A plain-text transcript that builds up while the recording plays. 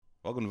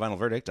Welcome to Vinyl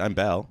Verdict. I'm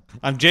Bell.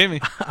 I'm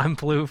Jamie. I'm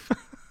Plouffe.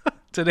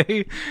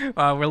 Today,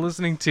 we're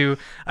listening to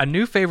a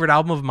new favorite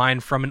album of mine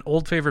from an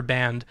old favorite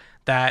band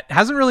that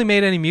hasn't really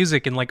made any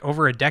music in like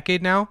over a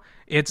decade now.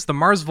 It's the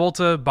Mars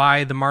Volta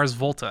by the Mars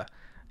Volta.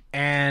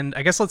 And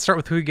I guess let's start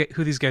with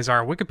who these guys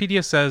are.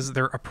 Wikipedia says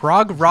they're a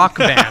prog rock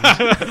band.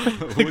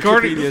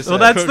 Wikipedia Well,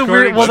 that's the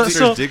weird. Well,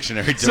 Webster's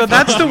dictionary. so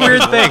that's the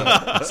weird thing.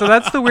 So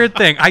that's the weird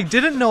thing. I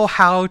didn't know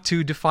how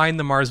to define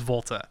the Mars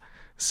Volta,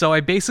 so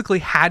I basically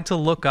had to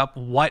look up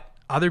what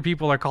other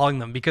people are calling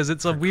them because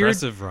it's a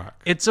Progressive rock.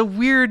 It's a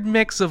weird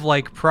mix of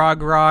like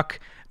prog rock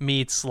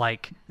meets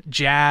like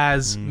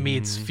jazz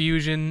meets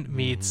fusion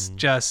meets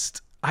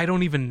just I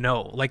don't even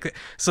know. Like,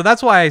 so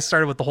that's why I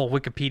started with the whole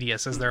Wikipedia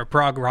says they're a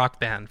prog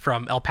rock band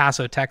from El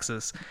Paso,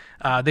 Texas.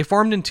 They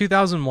formed in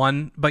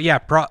 2001, but yeah,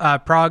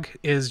 prog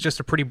is just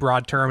a pretty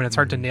broad term and it's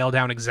hard to nail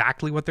down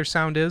exactly what their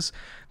sound is.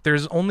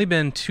 There's only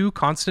been two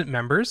constant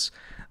members.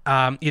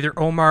 Either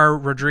Omar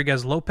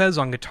Rodriguez Lopez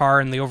on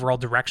guitar and the overall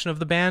direction of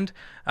the band,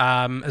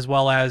 as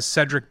well as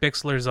Cedric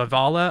Bixler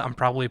Zavala. I'm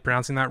probably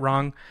pronouncing that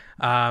wrong.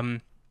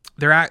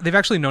 They've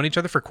actually known each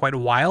other for quite a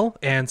while,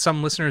 and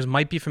some listeners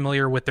might be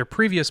familiar with their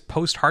previous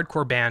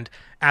post-hardcore band,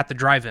 At the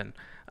Drive-In.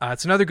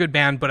 It's another good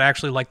band, but I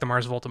actually like the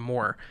Mars Volta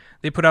more.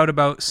 They put out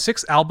about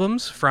 6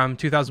 albums from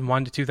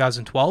 2001 to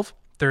 2012.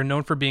 They're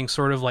known for being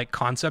sort of like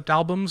concept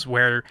albums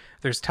where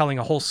there's telling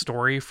a whole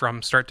story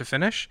from start to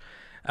finish.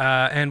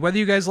 And whether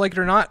you guys like it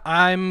or not,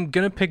 I'm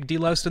gonna pick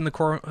Deloused in the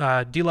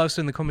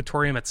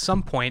Comatorium at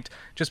some point,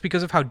 just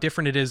because of how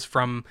different it is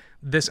from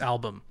this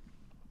album.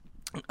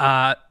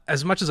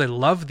 As much as I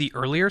love the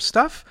earlier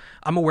stuff,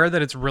 I'm aware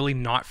that it's really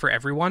not for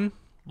everyone,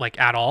 like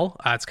at all.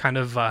 It's kind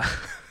of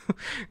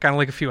kind of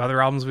like a few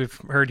other albums we've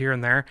heard here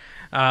and there.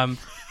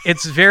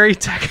 It's very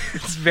technical.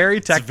 It's very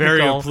a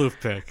Plouffe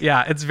pick.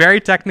 Yeah, it's very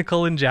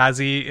technical and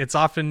jazzy.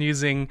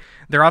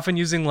 They're often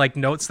using like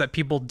notes that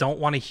people don't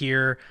want to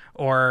hear,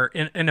 or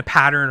in a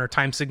pattern or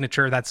time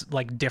signature that's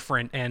like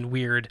different and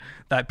weird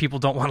that people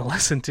don't want to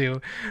listen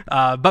to.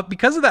 But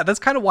because of that, that's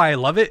kind of why I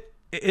love it.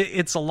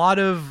 It's a lot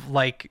of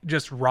like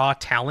just raw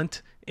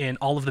talent in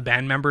all of the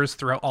band members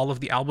throughout all of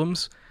the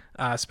albums.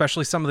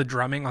 Especially some of the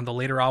drumming on the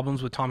later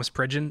albums with Thomas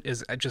Pridgeon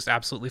is just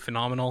absolutely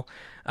phenomenal.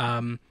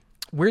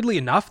 Weirdly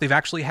enough, they've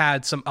actually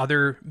had some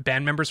other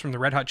band members from the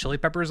Red Hot Chili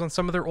Peppers on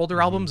some of their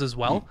older albums as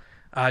well.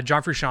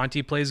 John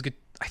Frusciante plays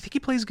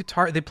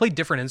guitar. They play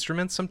different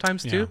instruments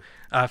sometimes too.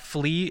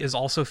 Flea is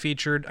also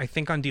featured, I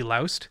think, on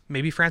Deloused.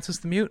 Maybe Francis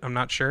the Mute. I'm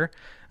not sure.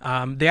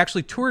 They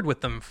actually toured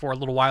with them for a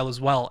little while as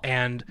well,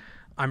 and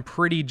I'm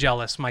pretty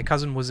jealous. My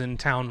cousin was in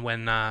town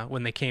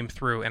when they came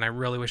through, and I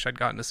really wish I'd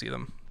gotten to see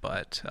them.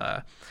 But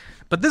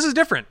this is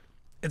different.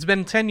 It's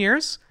been 10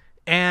 years,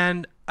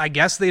 and I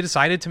guess they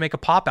decided to make a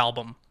pop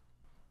album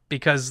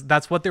because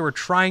that's what they were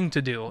trying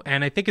to do.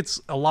 And I think it's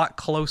a lot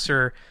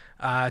closer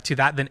to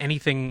that than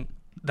anything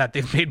that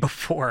they've made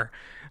before.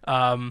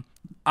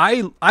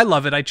 I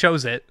love it. I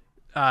chose it.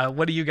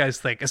 What do you guys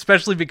think?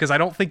 Especially because I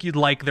don't think you'd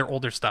like their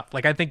older stuff.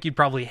 Like, I think you'd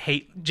probably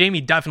hate...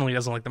 Jamie definitely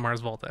doesn't like the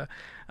Mars Volta.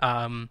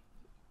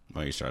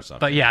 Well, you start us off.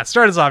 But yeah,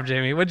 start us off,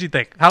 Jamie. What'd you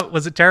think? How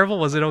was it? Terrible?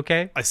 Was it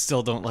okay? I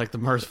still don't like the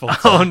Mars Volta.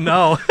 Oh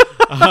no.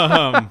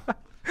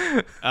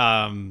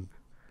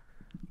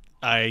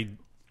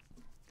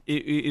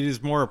 It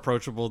is more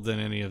approachable than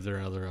any of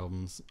their other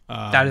albums.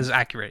 That is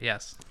accurate.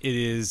 Yes. It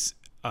is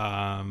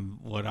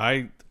what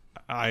I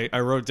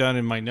wrote down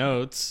in my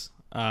notes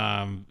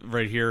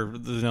right here,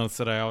 the notes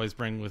that I always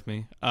bring with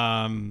me.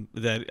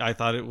 That I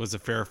thought it was a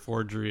fair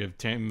forgery of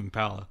Tame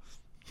Impala.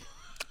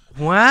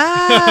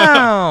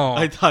 Wow.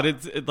 I thought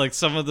it's like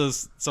some of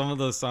those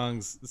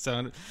songs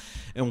sounded.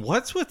 And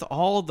what's with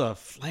all the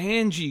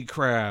flangey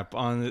crap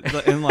on it,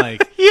 and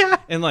like yeah,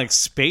 and like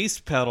space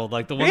pedal,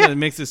 like the one that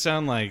makes it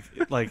sound like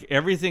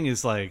everything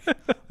is like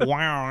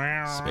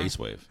wow. Space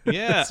Wave.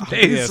 Yeah,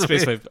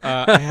 Space Wave.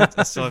 I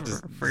still have to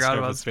forgot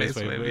about Space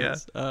Wave. Yeah.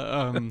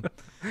 God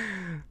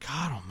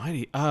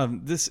Almighty.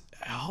 This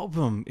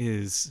album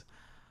is.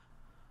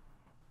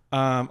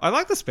 I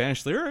like the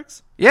Spanish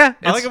lyrics. Yeah,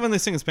 I like it when they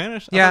sing in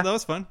Spanish. I Yeah, thought that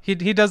was fun. He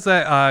does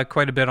that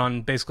quite a bit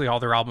on basically all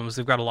their albums.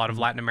 They've got a lot of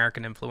Latin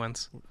American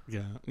influence.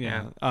 Yeah.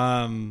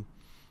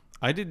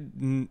 I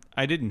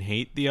didn't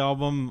hate the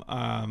album.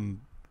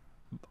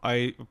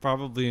 I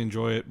probably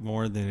enjoy it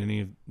more than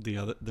any of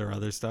their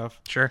other stuff.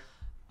 Sure.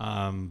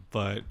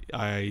 But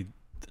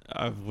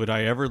would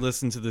I ever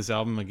listen to this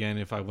album again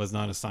if I was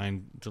not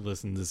assigned to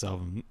listen to this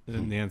album?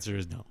 And the answer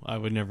is no. I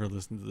would never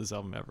listen to this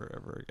album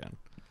ever again.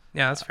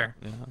 Yeah, that's fair.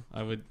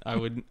 I would.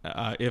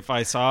 If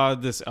I saw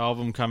this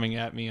album coming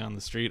at me on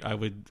the street, I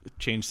would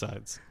change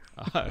sides.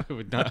 I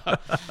would not.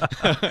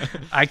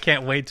 I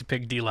can't wait to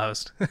pick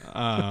Deloused.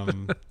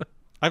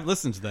 I've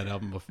listened to that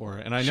album before,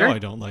 and I Sure. know I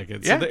don't like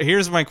it. Yeah. So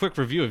here's my quick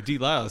review of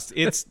Deloused.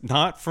 It's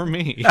not for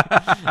me.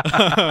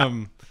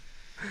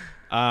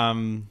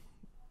 I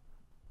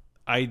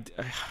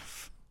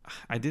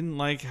didn't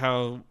like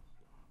how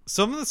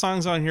some of the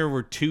songs on here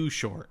were too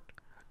short.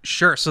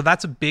 Sure. So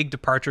that's a big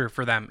departure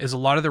for them. Is a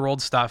lot of their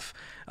old stuff,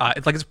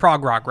 it's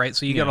prog rock, right?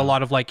 So you get a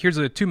lot of like, here's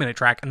a 2-minute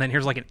track, and then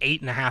here's like an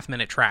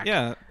 8.5-minute track.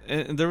 Yeah,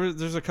 and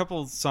there's a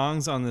couple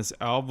songs on this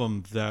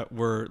album that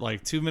were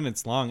like 2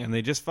 minutes long, and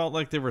they just felt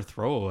like they were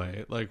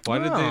throwaway. Like, why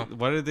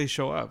did they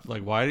show up?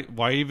 Like,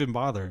 why even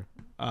bother?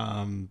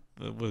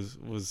 It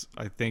was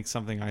I think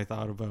something I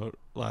thought about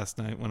last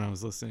night when I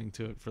was listening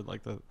to it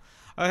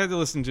I had to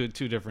listen to it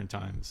 2 different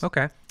times.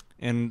 Okay.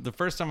 And the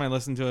first time I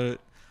listened to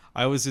it,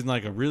 I was in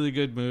like a really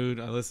good mood.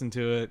 I listened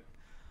to it,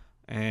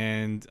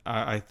 and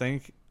I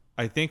think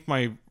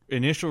my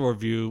initial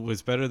review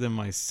was better than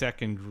my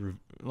second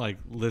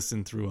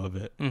listen through of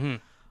it. Mm-hmm.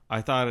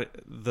 I thought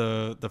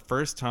the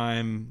first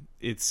time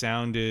it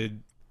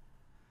sounded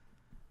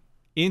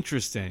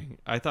interesting.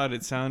 I thought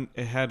it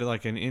had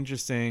like an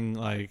interesting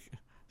like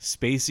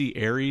spacey,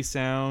 airy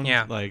sound.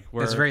 Yeah, like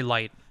it's very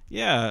light.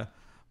 Yeah,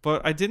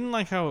 but I didn't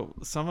like how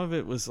some of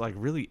it was like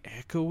really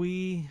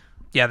echoey.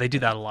 Yeah, they do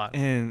that a lot.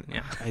 And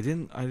yeah. I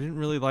didn't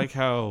really like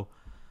how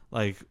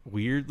like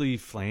weirdly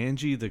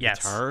flangey the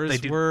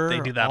guitars were. They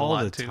do that all a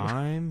lot the too.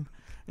 time.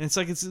 And it's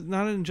like it's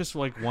not in just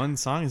like one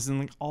song, it's in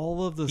like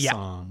all of the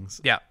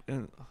songs. Yeah.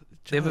 And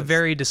they have a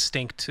very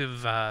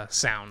distinctive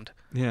sound.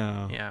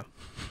 Yeah. Yeah.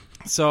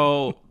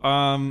 So,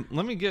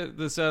 let me get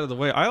this out of the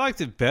way. I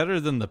liked it better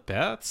than the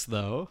Bats,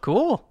 though.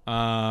 Cool.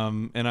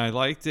 And I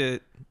liked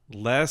it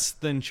less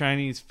than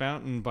Chinese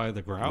Fountain by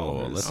the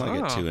Growlers. Let's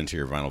not get too into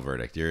your final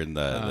verdict. You're in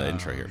the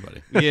intro here,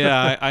 buddy.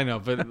 Yeah, I know,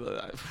 but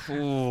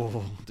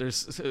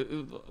there's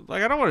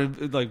like I don't want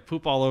to like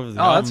poop all over the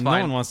album. That's fine.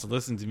 No one wants to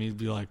listen to me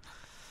be like,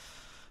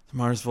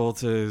 Mars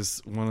Volta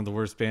is one of the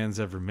worst bands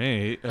ever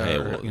made. Hey,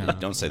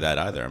 don't say that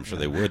either. I'm sure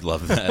they would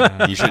love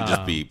that. You shouldn't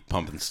just be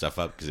pumping stuff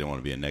up because they want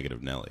to be a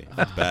negative Nelly. If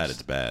it's bad,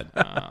 it's bad.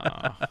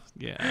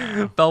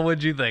 Yeah. Bell,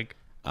 what'd you think?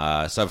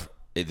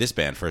 This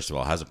band, first of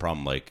all, has a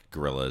problem like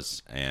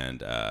Gorillaz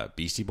and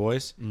Beastie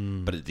Boys,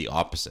 but it's the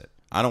opposite.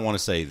 I don't want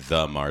to say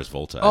the Mars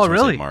Volta. I just want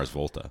to say Mars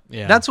Volta.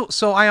 Yeah.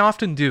 So I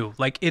often do.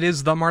 Like, it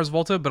is the Mars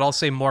Volta, but I'll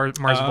say Mars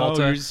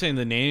Volta. You're just saying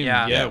the name.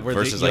 Yeah.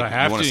 Versus like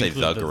you want to say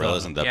the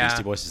Gorillaz and the Yeah.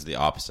 Beastie Boys is the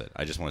opposite.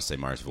 I just want to say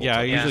Mars Volta. Yeah,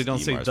 I usually versus don't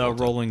say Mars the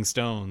Volta. Rolling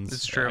Stones.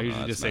 It's true. I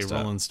usually just say messed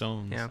up. Rolling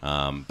Stones.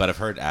 Yeah. But I've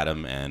heard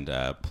Adam and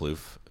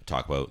Plouffe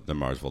talk about the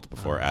Mars Volta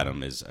before.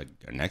 Adam is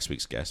next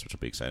week's guest, which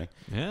will be exciting.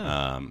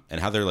 Yeah. And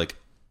how they're like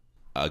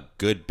a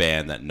good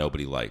band that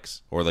nobody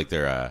likes, or like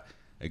they're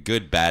a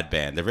good bad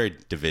band. They're very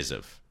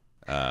divisive.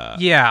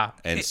 Yeah.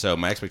 And so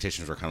my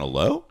expectations were kind of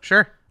low.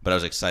 Sure. But I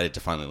was excited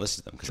to finally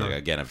listen to them because,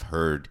 again, I've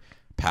heard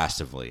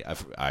passively.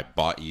 I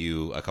bought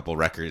you a couple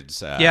records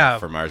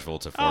for Mars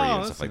Volta for you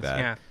and stuff like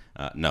that.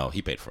 Yeah. No,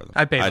 he paid for them.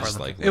 I paid for just,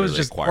 them. like, It was literally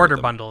just acquired order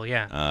them. bundle,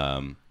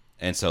 yeah.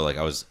 And so like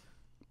I was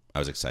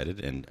excited,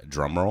 and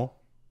drum roll,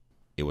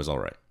 it was all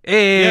right.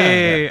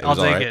 Hey, It I'll was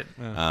all take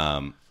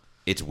right. it.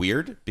 It's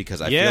weird because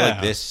I feel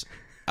like this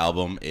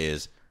album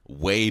is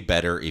way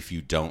better if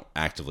you don't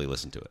actively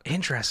listen to it.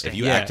 Interesting. If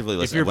you actively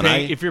listen,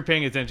 if you're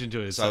paying attention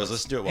to it. So I was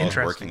listening to it while I was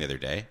working the other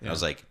day. And I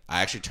was like,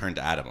 I actually turned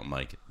to Adam. I'm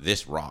like,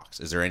 this rocks.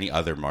 Is there any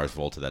other Mars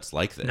Volta that's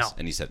like this? No.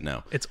 And he said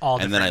no. It's all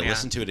And then I different,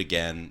 listened to it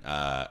again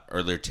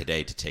earlier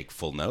today to take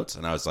full notes.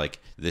 And I was like,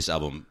 this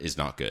album is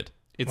not good.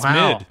 It's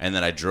Wow. mid. And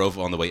then I drove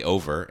on the way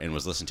over and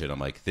was listening to it. I'm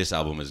like, this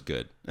album is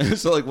good.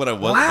 So like when I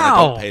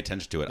Wow. don't pay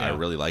attention to it, I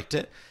really liked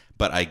it.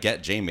 But I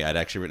get Jamie. I'd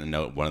actually written a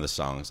note. One of the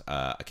songs,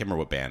 I can't remember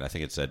what band. I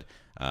think it said,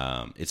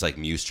 it's like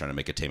Muse trying to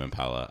make a Tame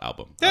Impala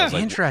album. Yeah, I was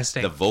like,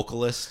 interesting. The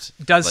vocalist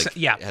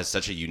has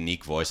such a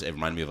unique voice. It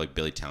reminded me of like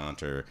Billy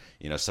Talent or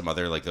some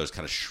other like those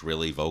kind of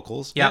shrilly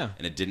vocals. Yeah.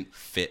 And it didn't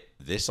fit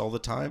this all the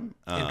time.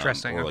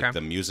 Interesting. Or like Okay.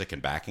 the music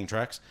and backing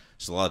tracks.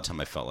 So a lot of the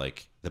time I felt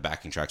like the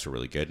backing tracks were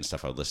really good and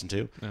stuff I would listen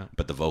to. Yeah.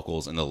 But the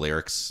vocals and the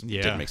lyrics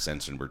didn't make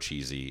sense and were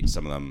cheesy.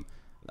 Some of them,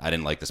 I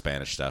didn't like the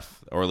Spanish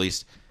stuff, or at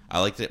least I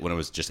liked it when it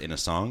was just in a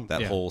song.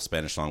 That whole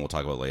Spanish song we'll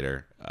talk about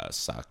later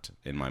sucked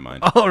in my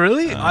mind. Oh,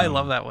 really? I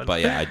love that one.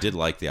 But yeah, I did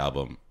like the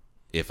album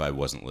if I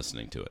wasn't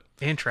listening to it.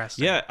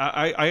 Interesting. Yeah,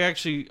 I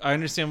actually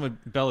understand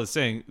what Belle is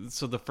saying.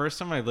 So the first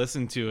time I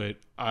listened to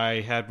it,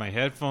 I had my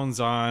headphones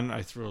on.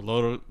 I threw a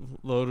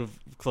load of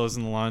clothes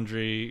in the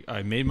laundry.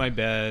 I made my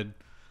bed.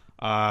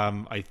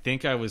 I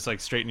think I was like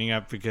straightening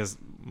up because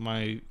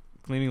my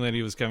cleaning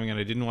lady was coming and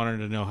I didn't want her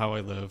to know how I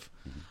live,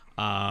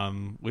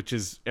 which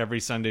is every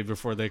Sunday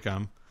before they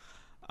come.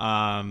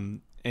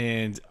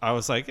 And I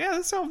was like, yeah,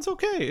 this sounds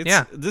okay.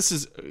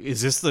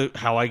 Is this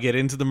how I get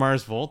into the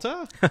Mars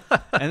Volta?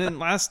 And then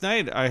last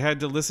night I had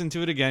to listen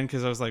to it again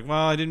because I was like,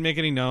 well, I didn't make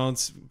any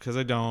notes because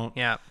I don't.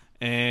 Yeah.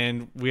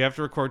 And we have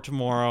to record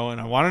tomorrow,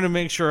 and I wanted to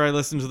make sure I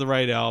listened to the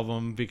right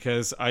album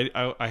because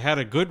I had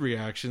a good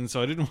reaction,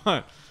 so I didn't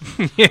want.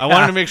 I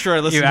wanted to make sure I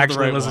listened to the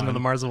right listened one. to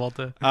the Mars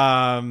Volta.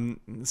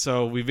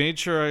 So we made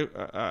sure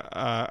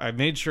I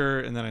made sure,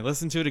 and then I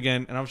listened to it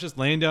again, and I was just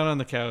laying down on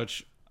the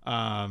couch,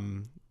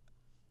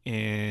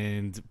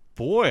 and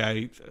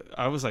boy,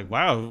 I was like,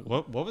 wow,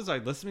 what was I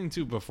listening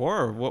to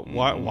before?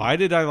 Why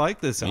did I like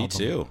this album? Me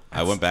too.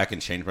 I went back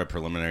and changed my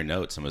preliminary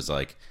notes and was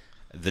like,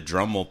 the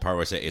drum roll part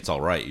where I say it's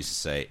all right used to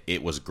say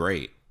it was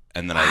great,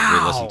 and then I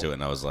re-listened to it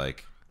and I was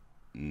like,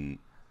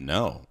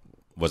 no.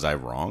 Was I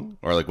wrong?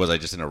 Or like, was I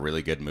just in a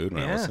really good mood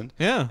when I listened?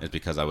 Yeah. It's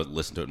because I would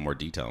listen to it in more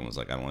detail and was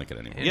like, I don't like it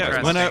anymore.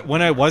 Yeah,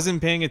 when I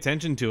wasn't paying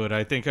attention to it,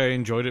 I think I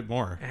enjoyed it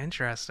more.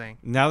 Interesting.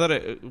 Now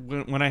that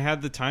when I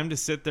had the time to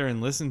sit there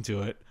and listen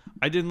to it,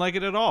 I didn't like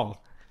it at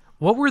all.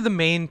 What were the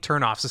main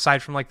turnoffs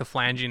aside from like the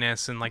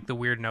flanginess and like the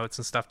weird notes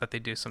and stuff that they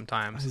do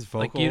sometimes? His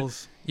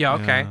vocals.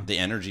 Like okay. The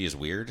energy is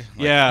weird. Like,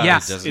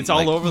 yes, it's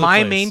all over the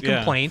my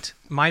place.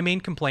 My main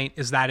complaint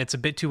is that it's a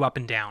bit too up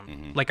and down.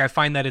 Mm-hmm. Like I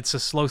find that it's a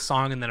slow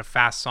song and then a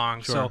fast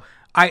song. Sure. So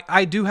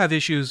I do have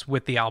issues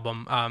with the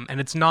album. And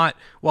it's not,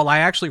 well, I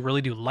actually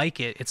really do like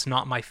it. It's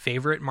not my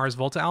favorite Mars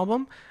Volta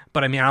album.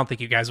 But I mean, I don't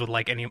think you guys would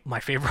like my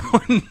favorite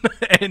one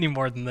any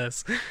more than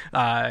this.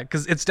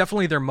 Because it's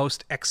definitely their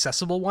most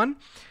accessible one.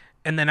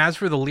 And then as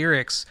for the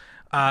lyrics,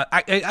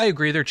 I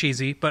agree they're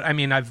cheesy, but I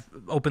mean, I've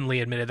openly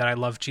admitted that I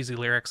love cheesy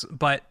lyrics.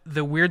 But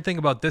the weird thing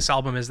about this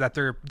album is that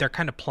they're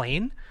kind of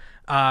plain.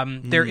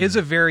 There is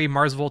a very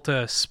Mars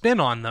Volta spin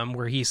on them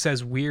where he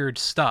says weird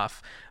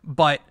stuff.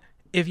 But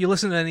if you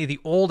listen to any of the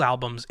old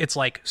albums, it's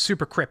like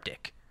super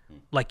cryptic.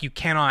 Like you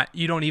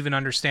don't even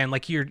understand.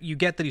 Like you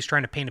get that he's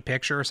trying to paint a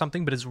picture or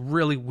something, but it's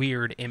really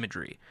weird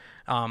imagery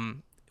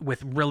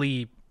with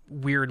really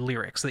weird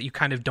lyrics that you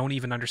kind of don't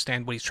even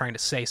understand what he's trying to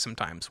say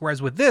sometimes.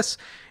 Whereas with this,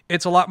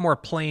 it's a lot more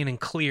plain and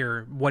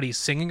clear what he's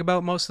singing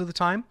about most of the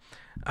time.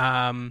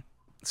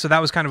 So that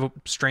was kind of a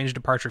strange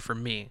departure for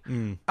me.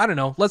 I don't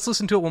know. Let's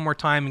listen to it one more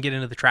time and get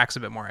into the tracks a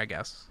bit more, I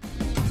guess.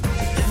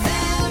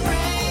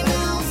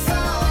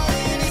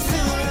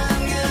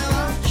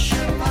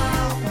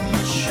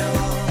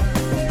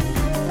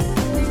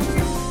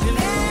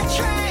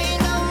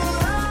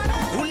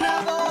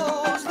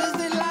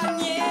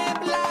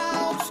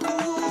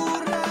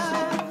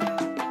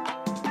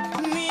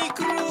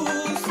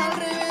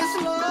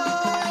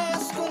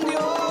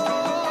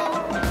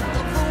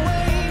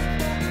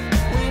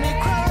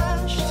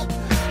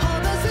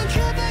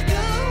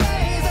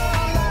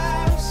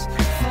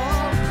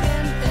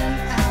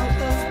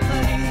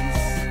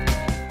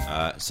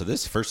 So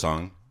this first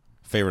song,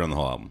 favorite on the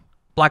whole album.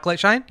 Blacklight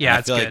Shine? Yeah,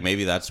 I feel like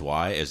maybe that's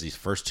why, is these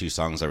first two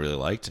songs I really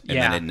liked, and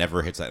then it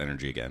never hits that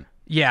energy again.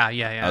 Yeah.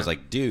 I was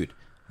like, dude,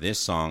 this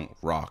song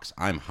rocks.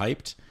 I'm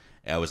hyped.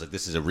 I was like,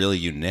 this is a really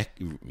unique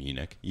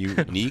unique.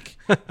 Unique.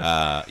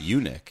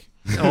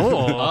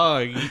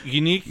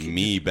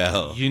 Me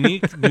Bell.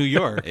 Unique New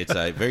York. It's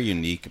a very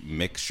unique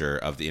mixture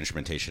of the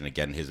instrumentation.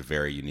 Again, his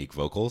very unique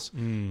vocals.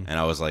 And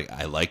I was like,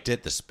 I liked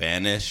it. The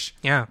Spanish.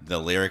 Yeah. The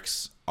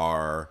lyrics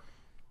are...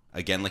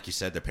 Again, like you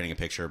said, they're painting a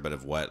picture, but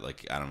of what,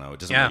 like, I don't know. It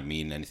doesn't really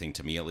mean anything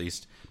to me, at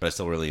least. But I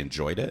still really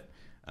enjoyed it.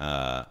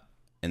 And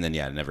then,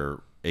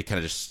 it kind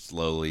of just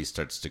slowly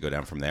starts to go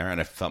down from there. And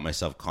I felt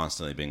myself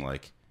constantly being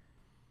like,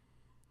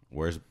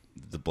 where's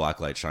the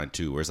Blacklight Shine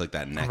 2? Where's, like,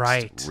 that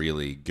next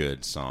really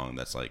good song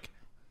that's, like,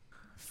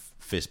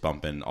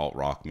 fist-bumping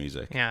alt-rock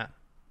music? Yeah.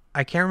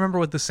 I can't remember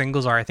what the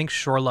singles are. I think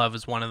Shore Love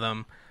is one of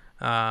them.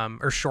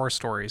 Or Shore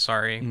Story,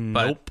 sorry.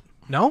 Nope.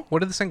 No?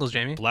 What are the singles,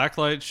 Jamie?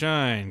 Blacklight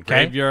Shine,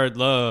 Graveyard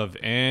Love,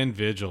 and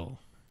Vigil.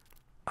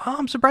 Oh,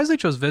 I'm surprised they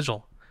chose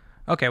Vigil.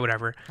 Okay,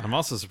 whatever. I'm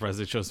also surprised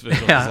they chose Vigil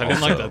because I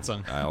didn't like that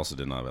song. I also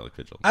did not like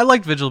Vigil. I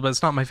liked Vigil, but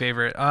it's not my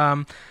favorite.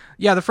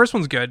 The first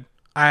one's good.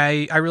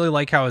 I really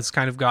like how it's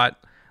kind of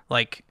got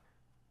like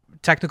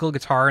technical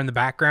guitar in the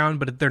background,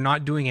 but they're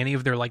not doing any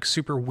of their like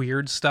super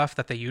weird stuff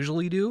that they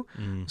usually do.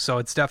 So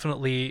it's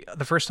definitely,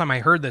 the first time I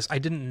heard this, I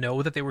didn't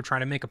know that they were trying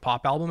to make a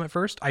pop album at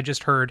first. I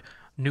just heard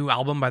new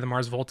album by the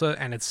Mars Volta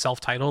and it's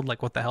self-titled.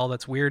 Like, what the hell?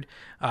 That's weird.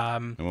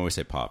 And when we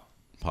say pop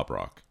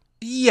rock.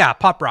 Yeah,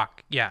 pop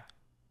rock. Yeah.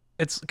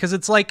 It's because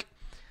it's like,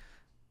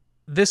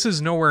 this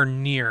is nowhere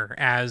near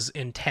as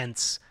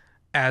intense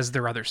as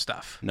their other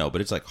stuff. No,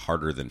 but it's like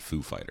harder than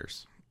Foo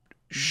Fighters.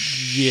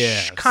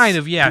 Yeah, kind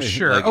of. Yeah,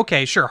 sure. Like,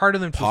 okay, sure. Harder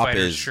than Foo pop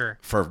Fighters. Is, sure.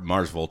 For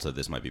Mars Volta,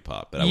 this might be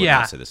pop, but I would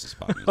not say this is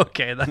pop music.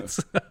 Okay, that's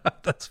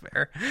that's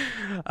fair.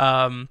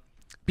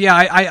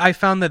 I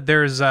found that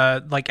there's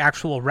like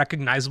actual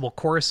recognizable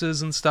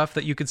choruses and stuff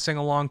that you could sing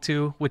along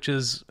to, which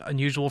is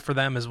unusual for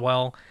them as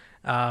well.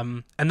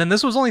 And then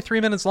this was only 3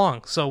 minutes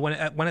long, so when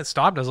it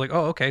stopped, I was like,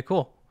 oh, okay,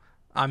 cool.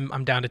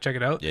 I'm down to check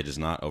it out. Yeah, it does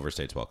not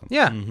overstay its welcome.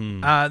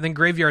 Yeah. Then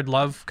Graveyard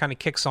Love kind of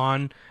kicks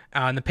on,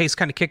 and the pace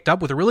kind of kicked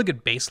up with a really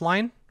good bass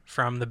line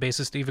from the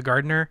bassist Eva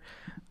Gardner.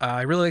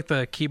 I really like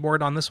the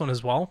keyboard on this one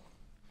as well.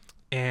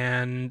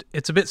 And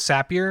it's a bit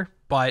sappier,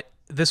 but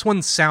this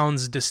one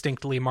sounds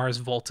distinctly Mars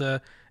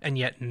Volta and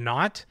yet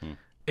not.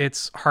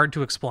 It's hard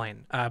to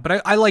explain.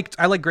 But I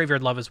like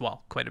Graveyard Love as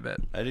well quite a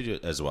bit. I do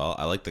as well.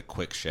 I like the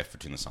quick shift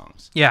between the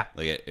songs. Yeah.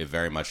 Like it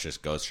very much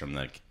just goes from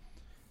like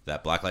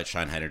that Blacklight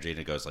Shine high energy, and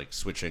it goes like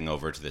switching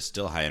over to this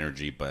still high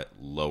energy but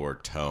lower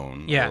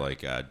tone, or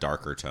like a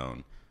darker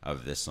tone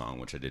of this song,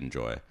 which I did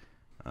enjoy.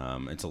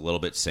 It's a little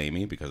bit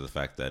samey because of the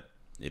fact that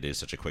it is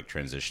such a quick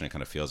transition. It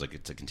kind of feels like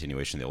it's a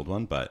continuation of the old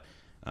one, but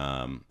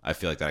I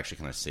feel like that actually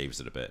kind of saves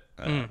it a bit.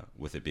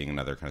 With it being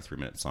another kind of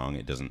 3-minute song,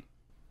 it doesn't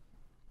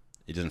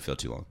feel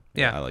too long.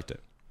 Yeah. I liked it.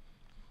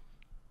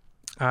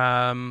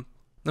 Then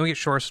we get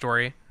Shore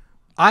Story.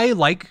 I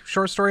like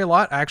Short Story a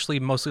lot. I actually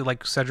mostly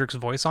like Cedric's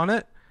voice on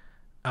it.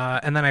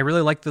 And then I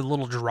really like the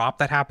little drop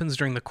that happens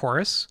during the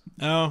chorus.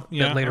 Oh,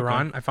 yeah. Later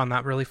on. I found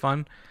that really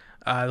fun.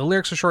 The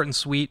lyrics are short and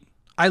sweet.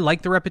 I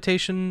like the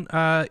repetition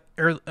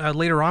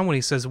later on when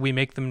he says, "We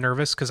make them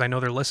nervous because I know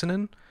they're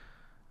listening."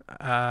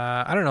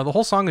 I don't know. The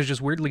whole song is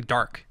just weirdly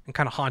dark and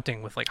kind of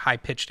haunting with like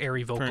high-pitched,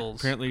 airy vocals.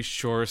 Apparently,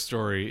 Shore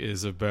Story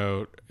is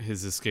about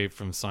his escape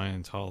from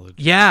Scientology.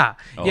 Yeah.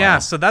 Oh, yeah. wow.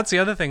 So that's the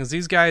other thing is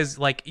these guys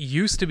like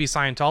used to be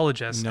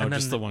Scientologists. No, and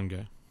just then, the one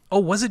guy. Oh,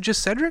 was it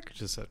just Cedric?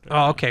 Just Cedric.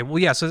 Oh, okay. Well,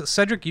 yeah. So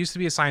Cedric used to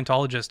be a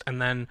Scientologist,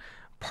 and then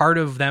part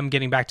of them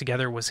getting back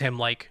together was him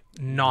like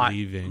not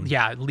Leaving.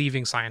 Yeah,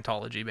 leaving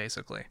Scientology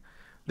basically.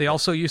 They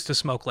also used to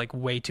smoke like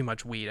way too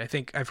much weed. I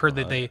think I've heard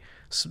that they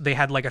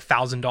had like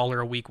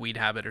 $1,000 a week weed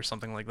habit or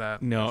something like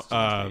that. No,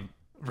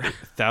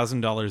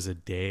 $1,000 a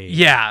day.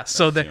 Yeah,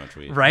 so That's too much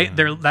weed. right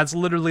there, that's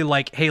literally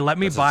like, hey, let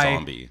me That's a buy.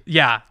 zombie.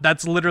 Yeah,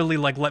 that's literally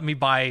like, let me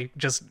buy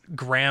just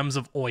grams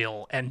of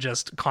oil and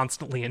just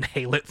constantly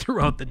inhale it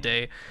throughout the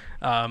day.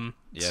 Yeah,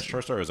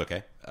 Short Story was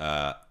okay.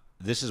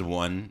 This is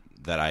one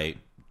that I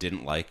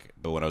didn't like,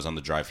 but when I was on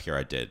the drive here,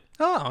 I did.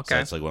 Oh, okay. So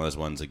it's like one of those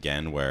ones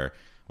again where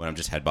when I'm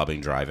just head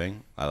bobbing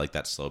driving, I like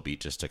that slow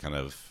beat just to kind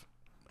of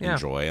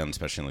enjoy, and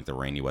especially in like the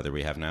rainy weather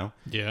we have now.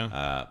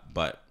 Yeah.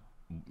 But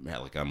yeah,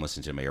 like I'm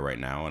listening to Mayor right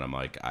now, and I'm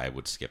like, I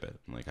would skip it.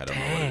 Like I don't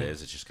know what it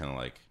is. It's just kind of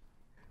like,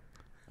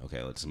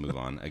 okay, let's move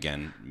on.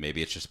 Again,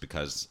 maybe it's just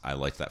because I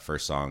liked that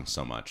first song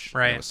so much.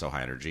 Right. It was so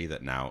high energy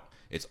that now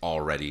it's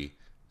already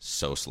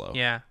so slow.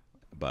 Yeah.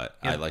 But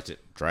I liked it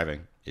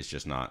driving. It's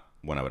just not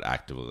one I would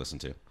actively listen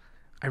to.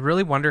 I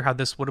really wonder how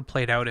this would have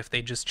played out if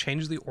they just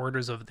changed the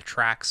orders of the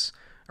tracks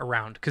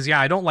around. Because, yeah,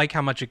 I don't like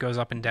how much it goes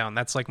up and down.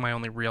 That's like my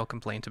only real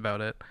complaint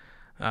about it.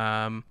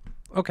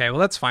 Okay, well,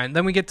 that's fine.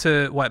 Then we get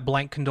to,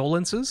 Blank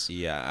Condolences?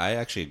 Yeah, I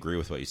actually agree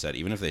with what you said.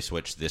 Even if they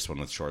switched this one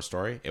with Short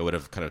Story, it would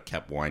have kind of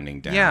kept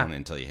winding down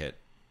until you hit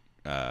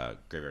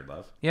Graveyard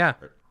Love. Yeah.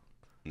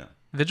 No.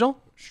 Vigil?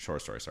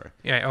 Short Story, sorry.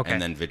 Yeah, okay.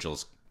 And then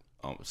Vigil's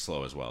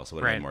slow as well, so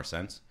it would have made more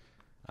sense.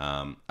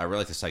 I really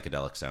like the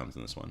psychedelic sounds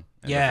in this one.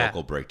 And the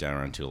vocal breakdown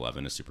around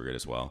 211 is super good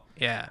as well.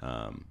 Yeah.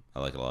 I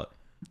like it a lot.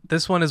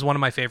 This one is one of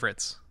my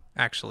favorites,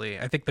 actually.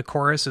 I think the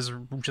chorus is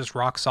just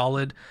rock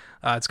solid.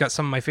 It's got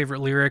some of my favorite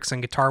lyrics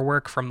and guitar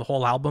work from the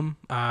whole album.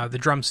 The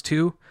drums,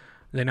 too.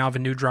 They now have a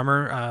new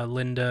drummer,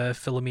 Linda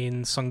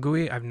Philomene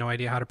Sungui. I have no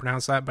idea how to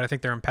pronounce that, but I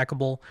think they're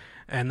impeccable.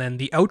 And then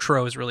the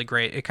outro is really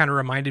great. It kind of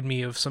reminded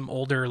me of some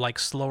older, like,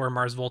 slower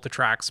Mars Volta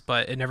tracks,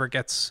 but it never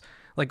gets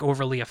like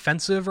overly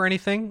offensive or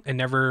anything. It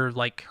never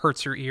like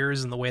hurts your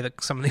ears in the way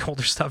that some of the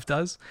older stuff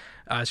does.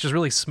 It's just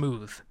really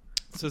smooth.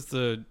 It says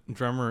the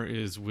drummer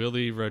is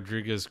Willie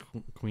Rodriguez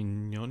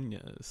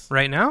Quinones.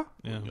 Right now?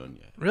 Yeah.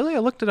 Really? I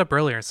looked it up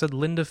earlier. It said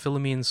Linda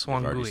Philomene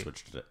I've already Swangui.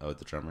 switched it out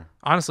the drummer.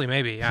 Honestly,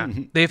 maybe, yeah.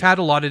 They've had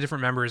a lot of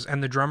different members,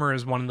 and the drummer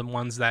is one of the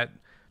ones that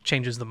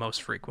changes the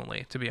most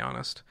frequently, to be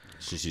honest.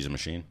 Just use a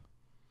machine.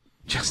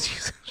 Just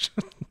use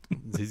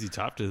ZZ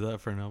Top did that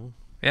for an album.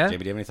 Yeah? Jamie,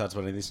 do you have any thoughts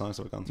about any of these songs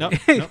that we've gone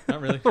through? No,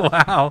 not really.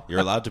 Wow. You're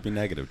allowed to be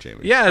negative,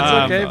 Jamie. Yeah,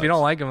 it's okay if you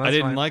don't like them. That's I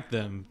didn't fine. like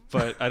them,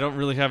 but I don't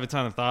really have a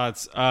ton of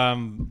thoughts.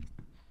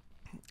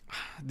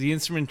 The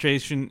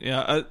instrumentation,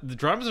 the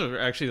drums are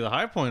actually the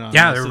high point on.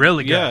 Yeah, most they're of-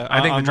 really good. Yeah,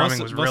 I think the on drumming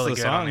most was really of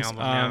the good on the songs.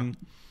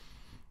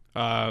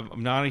 album,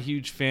 I'm not a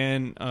huge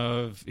fan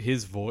of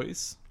his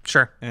voice,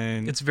 Sure.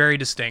 and It's very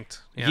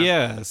distinct. Yeah.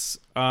 yes,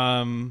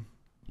 I'm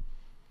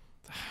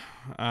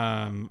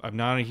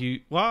not a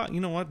huge. Well, you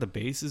know what? The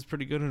bass is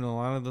pretty good in a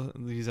lot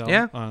of these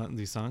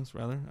songs.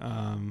 Rather,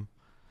 I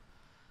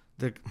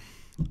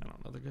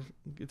don't know. The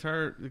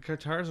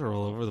guitars are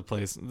all over the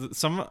place.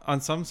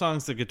 On some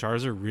songs, the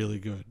guitars are really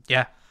good.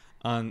 Yeah.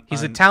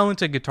 He's a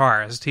talented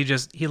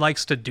guitarist. He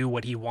likes to do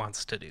what he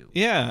wants to do.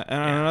 Yeah,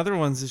 and on other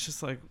ones, it's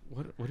just like,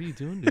 what are you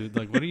doing, dude?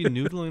 Like, what are you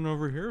noodling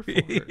over here for?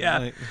 Yeah.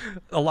 Like,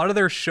 A lot of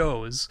their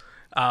shows,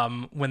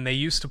 when they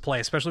used to play,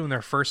 especially when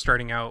they're first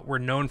starting out, were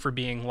known for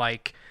being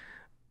like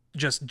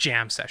just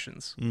jam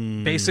sessions.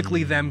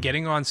 Basically them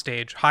getting on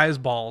stage, high as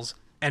balls,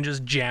 and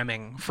just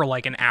jamming for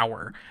like an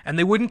hour. And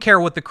they wouldn't care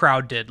what the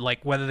crowd did,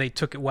 like whether they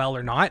took it well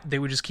or not. They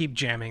would just keep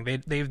jamming.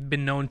 They've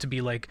been known to be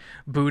like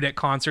booed at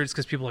concerts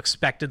because people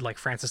expected like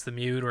Francis the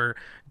Mute or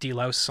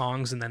D-Louse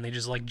songs, and then they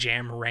just like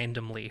jam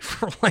randomly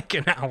for like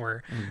an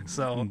hour.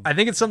 So I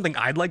think it's something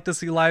I'd like to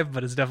see live,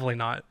 but it's definitely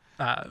not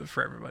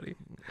for everybody.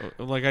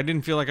 like I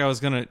didn't feel like I was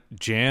gonna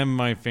jam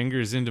my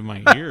fingers into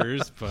my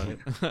ears, but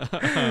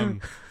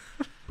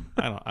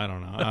I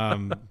don't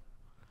know.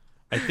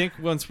 I think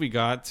once we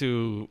got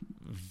to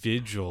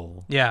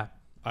Vigil, Yeah.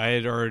 I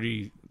had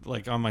already,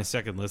 like on my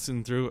second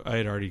listen through, I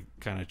had already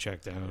kind of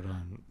checked out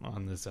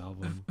on this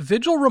album.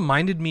 Vigil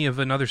reminded me of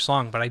another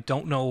song, but I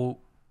don't know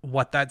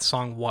what that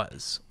song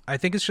was. I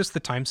think it's just the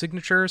time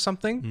signature or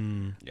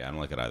something. Yeah, I don't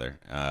like it either.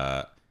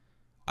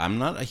 I'm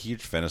not a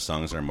huge fan of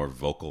songs that are more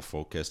vocal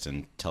focused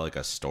and tell like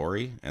a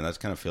story, and that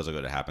kind of feels like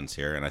what happens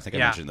here. And I think I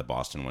mentioned the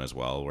Boston one as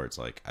well, where it's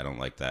like I don't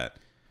like that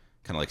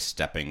kind of like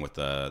stepping with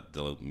the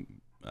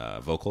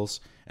vocals,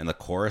 and the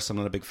chorus I'm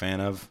not a big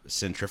fan of.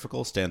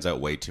 Centrifugal stands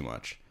out way too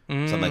much.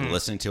 So I'm like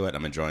listening to it,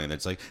 I'm enjoying it.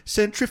 It's like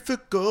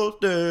centrifugal,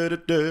 da, da,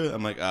 da.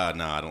 I'm like,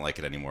 no, I don't like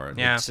it anymore.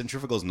 Yeah. Like,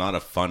 centrifugal is not a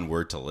fun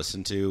word to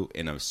listen to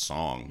in a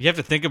song. You have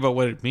to think about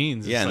what it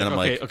means. Yeah, and then I'm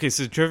like, okay,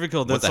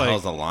 centrifugal. What That's the hell like,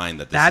 is the line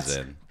that this is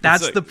in?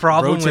 That's like the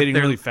problem rotating with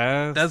their really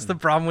fast. That's the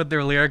problem with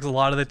their lyrics a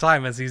lot of the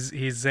time, is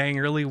he's saying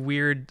really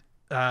weird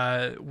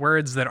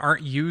words that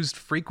aren't used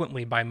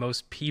frequently by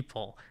most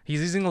people.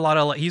 He's using a lot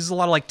of like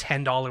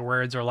 $10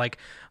 words, or like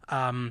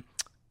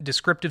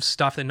descriptive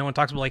stuff that no one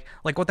talks about,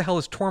 like what the hell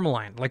is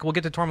tourmaline? Like, we'll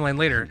get to tourmaline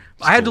later.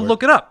 I had to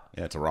look it up.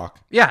 Yeah, it's a rock.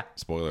 Yeah.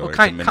 Spoiler alert, it's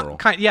a mineral.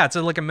 Yeah, it's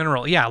like a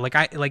mineral. Yeah,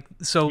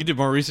 so You did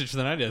more research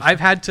than I did.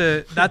 I've had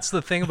to. That's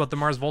the thing about the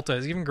Mars Volta,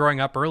 is even growing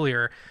up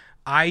earlier,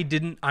 I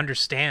didn't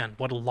understand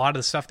what a lot of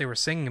the stuff they were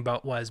singing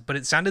about was, but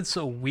it sounded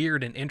so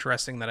weird and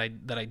interesting that I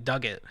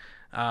dug it.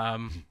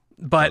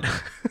 But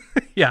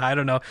yeah, I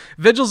don't know.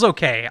 Vigil's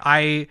okay.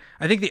 I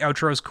think the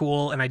outro is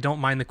cool, and I don't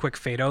mind the quick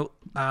fade out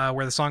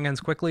where the song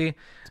ends quickly.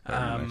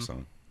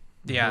 Song.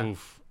 Yeah,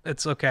 Oof.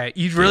 it's okay.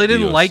 You really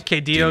didn't like Que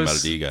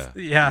Dios.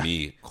 Yeah,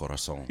 mi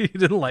corazón. You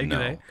didn't like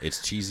no, it, eh?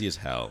 it's cheesy as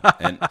hell,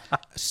 and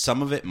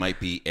some of it might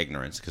be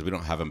ignorance because we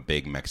don't have a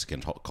big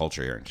Mexican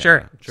culture here in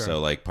Canada. Sure. So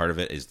like part of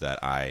it is that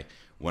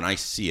when I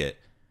see it,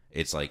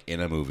 it's like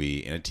in a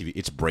movie, in a TV.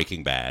 It's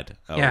Breaking Bad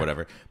or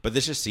whatever. But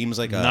this just seems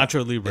like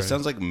Nacho Libre. It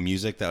sounds like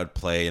music that would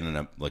play in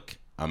an like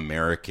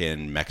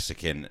American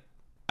Mexican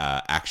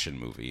action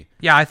movie.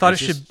 Yeah, I thought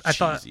It's it should. just I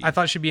thought cheesy.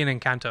 it should be an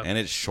Encanto. And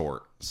it's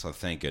short, so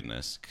thank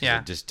goodness. 'Cause Yeah.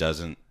 it just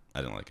doesn't.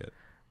 I don't like it.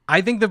 I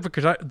think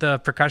the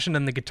percussion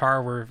and the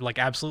guitar were like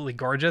absolutely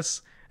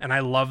gorgeous, and I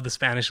love the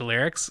Spanish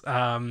lyrics,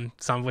 some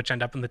of which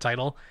end up in the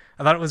title.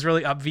 I thought it was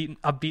really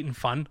upbeat and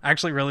fun. I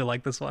actually really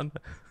like this one.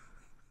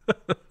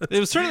 It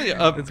was certainly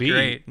upbeat. It's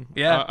great.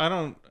 Yeah.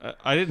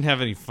 I didn't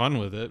have any fun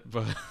with it,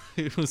 but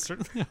it was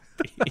certainly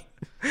upbeat.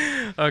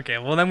 Okay,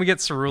 well then we get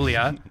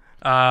Cerulean.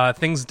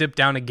 Things dip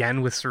down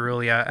again with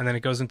Cerulean, and then it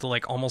goes into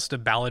like almost a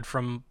ballad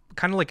from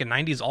kind of like a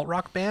 90s alt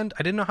rock band.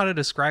 I didn't know how to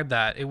describe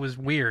that. It was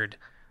weird.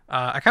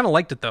 I kind of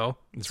liked it though.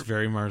 It's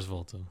very Mars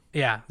Volta.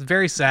 Yeah, it's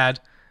very sad.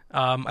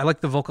 I like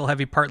the vocal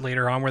heavy part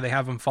later on where they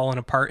have him falling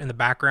apart in the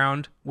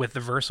background with the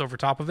verse over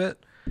top of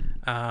it.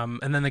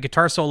 And then the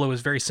guitar solo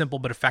is very simple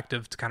but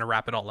effective to kind of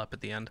wrap it all up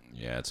at the end.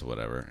 Yeah, it's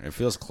whatever. It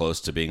feels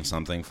close to being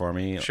something for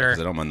me. Sure. Because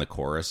I don't mind the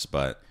chorus,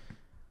 but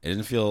it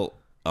didn't feel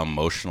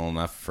emotional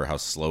enough for how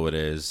slow it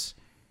is.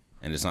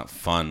 And it's not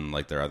fun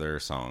like their other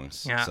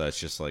songs. Yeah. So it's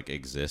just like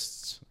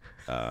exists.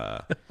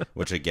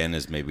 Which again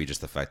is maybe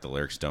just the fact the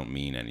lyrics don't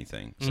mean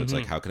anything. So it's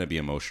like, how can it be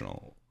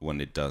emotional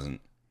when it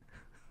doesn't?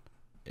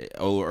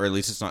 Or at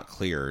least it's not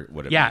clear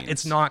what it means. Yeah,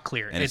 it's not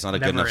clear. And it's not a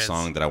good enough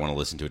song that I want to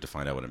listen to it to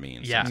find out what it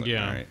means. Yeah. So it's like,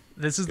 Yeah. all right,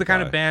 This is the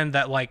kind of band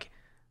that like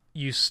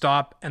you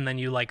stop and then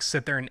you like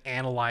sit there and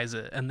analyze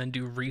it and then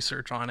do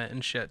research on it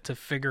and shit to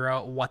figure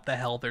out what the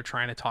hell they're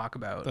trying to talk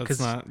about.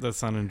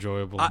 That's not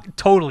enjoyable.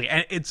 Totally.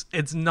 And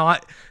it's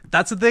not,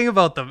 that's the thing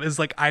about them, is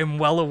like I'm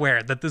well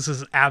aware that this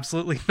is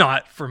absolutely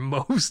not for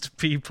most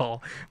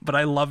people, but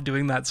I love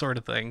doing that sort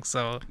of thing.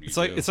 So it's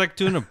like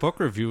doing a book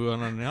review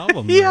on an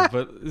album. Yeah.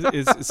 But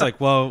it's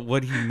like, well,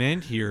 what he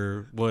meant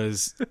here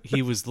was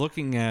he was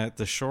looking at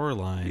the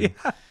shoreline,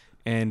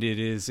 and it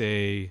is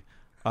a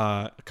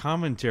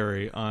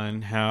commentary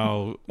on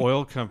how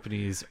oil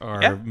companies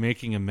are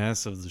making a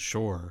mess of the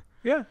shore.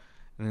 yeah.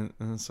 And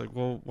it's like,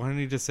 well, why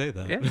didn't he just say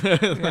that?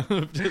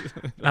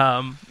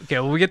 Yeah. Okay,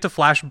 well, we get to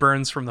flash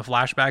burns from the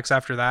flashbacks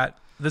after that.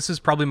 This is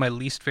probably my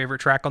least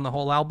favorite track on the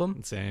whole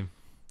album. Same.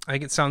 I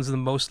think it sounds the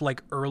most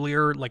like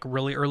earlier, like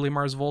really early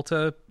Mars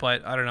Volta,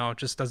 but I don't know, it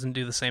just doesn't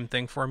do the same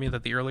thing for me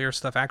that the earlier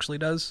stuff actually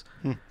does.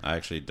 I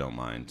actually don't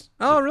mind.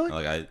 Oh, really?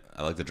 I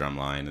like the drum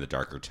line, the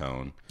darker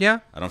tone. Yeah.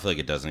 I don't feel like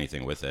it does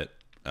anything with it.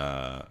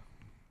 But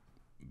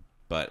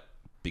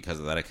because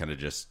of that, it kind of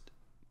just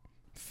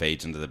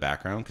fades into the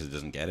background because it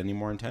doesn't get any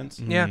more intense.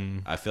 Yeah.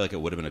 I feel like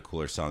it would have been a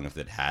cooler song if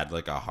it had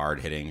like a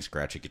hard-hitting,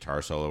 scratchy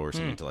guitar solo or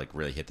something to like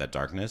really hit that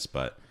darkness.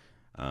 But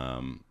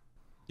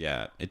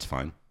yeah, it's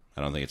fine.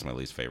 I don't think it's my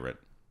least favorite.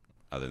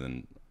 Other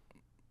than,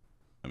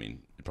 I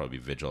mean, it'd probably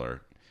be Vigil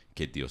or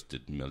Que Dios te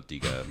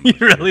maldiga. You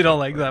really don't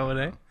like that one,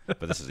 eh?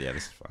 But this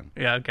is fun.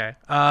 Yeah, okay.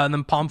 And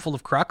then Palm Full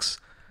of Crux.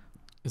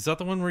 Is that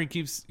the one where he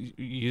keeps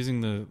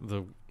using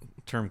the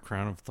term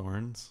 "crown of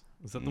thorns"?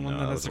 Is that the one No,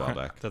 that that has was the a while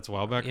crown? back. That's a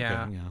while back.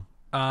 Yeah. Okay,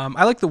 yeah.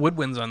 I like the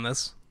woodwinds on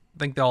this. I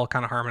think they all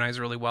kind of harmonize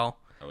really well.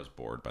 I was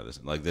bored by this.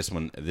 Like this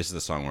one, this is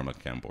the song where I'm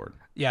like, I'm bored.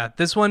 Yeah,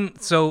 this one.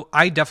 So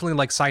I definitely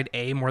like side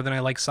A more than I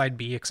like side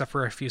B, except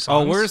for a few Oh,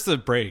 songs. where's the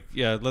break?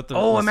 Yeah, let the.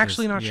 Oh, I'm listeners-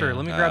 actually not sure.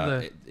 Let me grab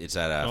the. It's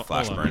at hold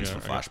Flash on, Burns yeah,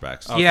 from right.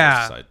 Flashbacks. Okay.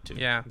 Yeah, Side two.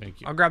 yeah.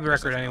 Thank you. I'll grab the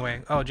record That's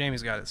anyway. Oh,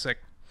 Jamie's got it. Sick.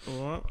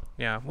 What?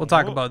 Yeah, we'll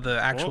talk Oh, about the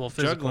actual oh,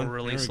 physical juggling.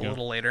 release There a we go.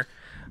 little later.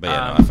 But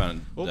yeah, no, I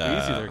found easy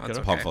there,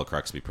 kiddo. Palm Full of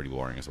Crux to be pretty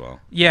boring as well.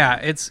 Yeah,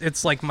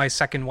 it's like my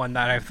second one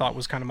that I thought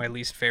was kind of my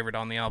least favorite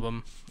on the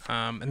album.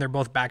 And they're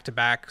both back to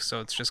back,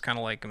 so it's just kind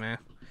of like meh.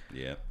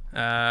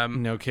 Yeah.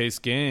 No case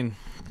gain.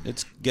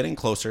 It's getting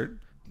closer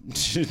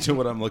to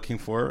what I'm looking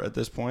for at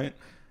this point.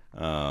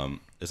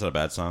 It's not a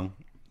bad song.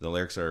 The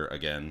lyrics are,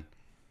 again,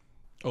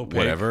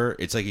 whatever.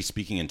 It's like he's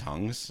speaking in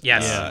tongues.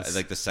 Yes.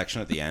 Like the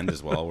section at the end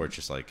as well, where it's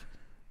just like,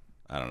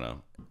 I don't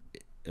know.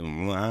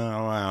 I'm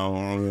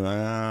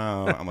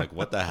like,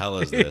 what the hell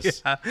is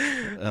this?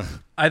 Yeah.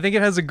 I think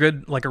it has a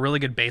really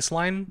good bass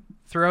line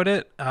throughout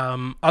it.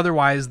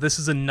 Otherwise, this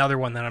is another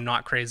one that I'm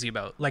not crazy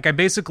about. Like,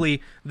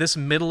 this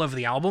middle of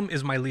the album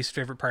is my least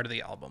favorite part of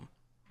the album.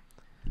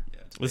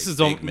 This is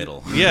big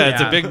middle. Yeah,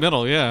 it's a big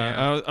middle.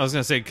 Yeah. I was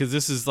gonna say, because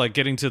this is like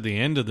getting to the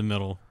end of the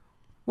middle.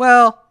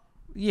 Well,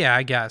 yeah,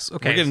 I guess.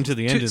 Okay, we're getting to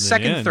the end of the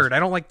second, third. I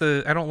don't like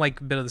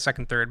a bit of the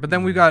second, third. But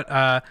then we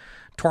got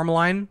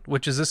Tourmaline,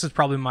 this is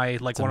probably my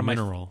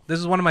this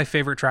is one of my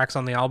favorite tracks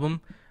on the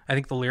album. I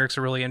think the lyrics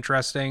are really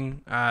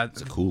interesting.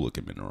 It's a cool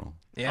looking mineral.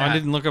 Yeah, I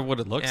didn't look up what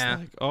it looks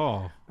like.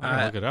 Oh, I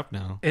gotta look it up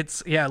now.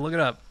 Look it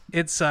up.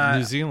 It's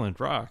New Zealand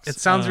rocks. It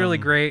sounds really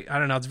great. I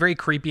don't know. It's very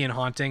creepy and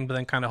haunting, but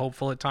then kind of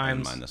hopeful at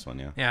times. I didn't mind this one,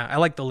 yeah. Yeah, I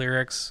like the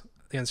lyrics.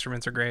 The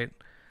instruments are great.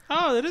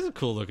 Oh, that is a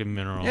cool looking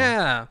mineral.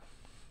 Yeah,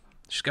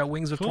 she's got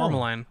wings of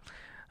tourmaline.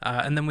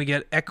 And then we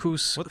get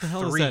Equus. What the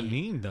hell does that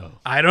mean, though?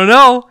 I don't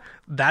know.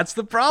 That's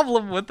the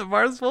problem with the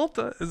Mars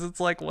Volta. Is it's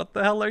like, what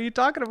the hell are you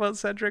talking about,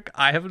 Cedric?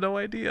 I have no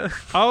idea.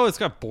 Oh, it's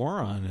got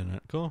boron in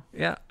it. Cool.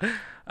 Yeah.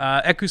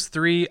 Equus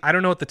 3. I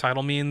don't know what the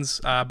title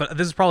means, but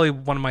this is probably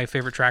one of my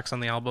favorite tracks on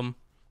the album.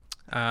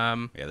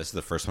 This is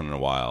the first one in a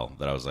while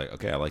that I was like,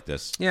 okay, I like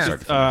this. Yeah.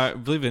 I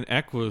believe an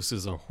equus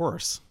is a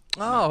horse.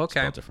 Oh,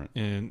 okay. Spelled different.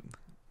 And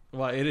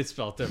it is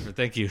spelled different.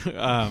 Thank you.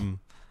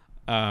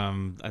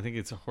 I think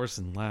it's a horse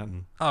in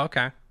Latin. Oh,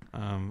 okay.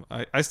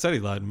 I study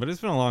Latin, but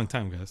it's been a long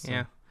time, guys. So.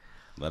 Yeah.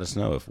 Let us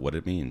know what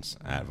it means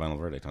at Vinyl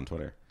Verdict on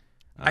Twitter.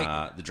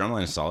 The drum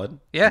line is solid.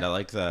 Yeah. And I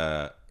like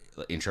the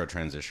intro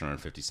transition around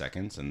 50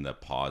 seconds and the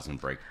pause and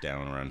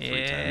breakdown around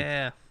 310.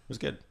 Yeah. It was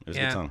good. It was a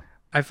good song.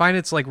 I find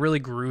it's like really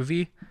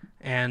groovy,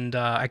 and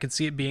I could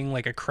see it being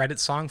like a credit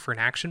song for an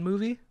action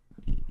movie.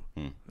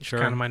 Sure.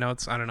 Kind of my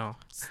notes. I don't know.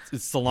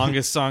 It's the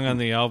longest song on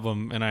the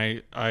album, and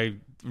I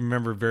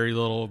remember very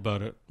little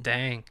about it.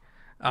 Dang.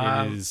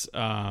 It is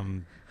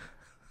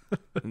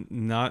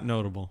not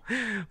notable.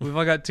 We've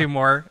all got two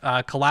more.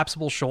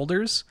 Collapsible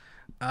Shoulders.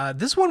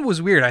 This one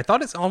was weird. I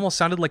thought it almost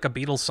sounded like a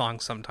Beatles song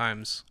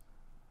sometimes.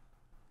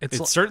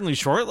 It's certainly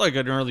short like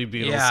an early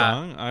Beatles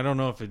song. I don't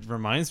know if it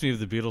reminds me of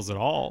the Beatles at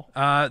all.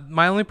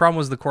 My only problem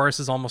was the chorus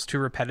is almost too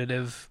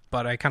repetitive,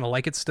 but I kind of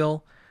like it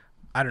still.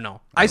 I don't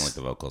know. I don't like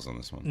the vocals on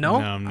this one. No?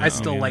 I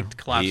still liked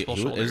Collapsible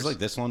Shoulders. It was like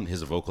this one,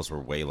 his vocals were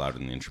way louder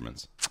than the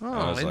instruments. Oh,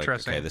 I was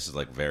interesting. Like, okay, this is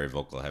like very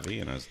vocal heavy,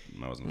 and I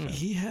wasn't a fan.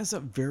 He has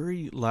a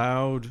very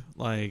loud,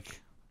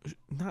 like,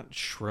 not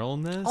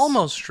shrillness.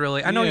 Almost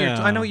shrilly. I know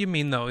what you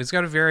mean, though. He's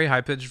got a very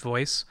high-pitched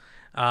voice.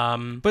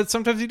 But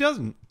sometimes he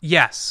doesn't.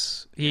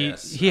 Yes. He I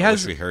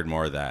has. wish we heard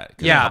more of that.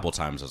 Yeah. A couple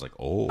times I was like,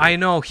 oh. I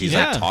know. He's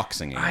not talk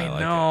singing. I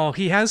know.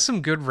 He has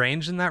some good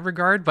range in that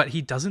regard, but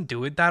he doesn't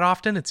do it that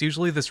often. It's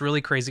usually this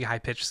really crazy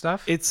high-pitched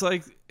stuff. It's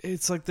like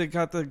they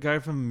got the guy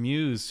from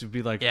Muse to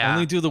be like,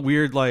 only do the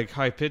weird, like,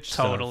 high-pitched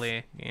stuff.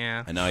 Totally.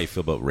 Yeah. I know how you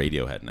feel about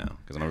Radiohead now,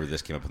 because I remember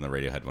this came up in the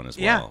Radiohead one as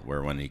well,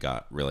 where when he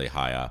got really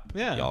high up,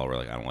 y'all were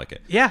like, I don't like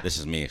it. Yeah. This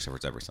is me, except for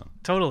it's every song.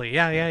 Totally.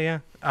 Yeah.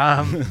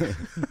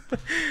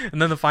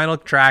 And then the final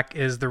track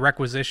is The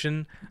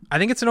Requisition. I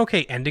think it's an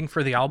okay ending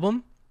for the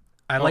album.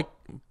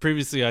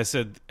 Previously I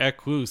said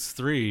Equus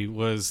 3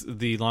 was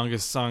the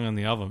longest song on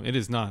the album. It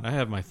is not. I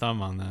have my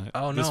thumb on that.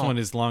 Oh, no. This one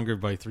is longer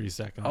by 3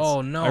 seconds.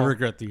 Oh, no. I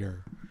regret the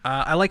error.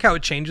 I like how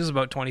it changes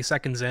about 20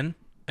 seconds in.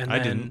 And I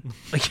then,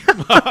 didn't.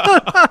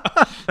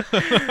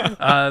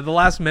 The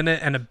last minute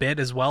and a bit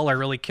as well are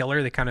really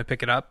killer. They kind of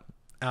pick it up.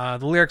 The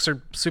lyrics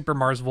are super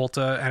Mars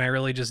Volta, and I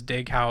really just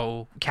dig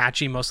how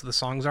catchy most of the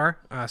songs are,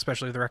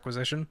 especially The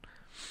Requisition.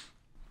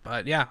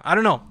 But yeah, I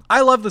don't know.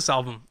 I love this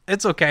album.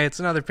 It's okay.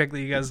 It's another pick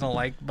that you guys don't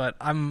like, but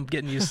I'm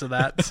getting used to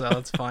that, so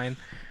it's fine.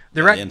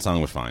 The end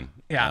song was fine.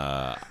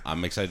 Yeah.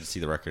 I'm excited to see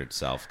the record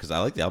itself, because I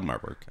like the album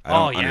artwork. I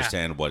don't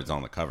understand what is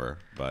on the cover,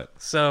 but...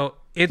 So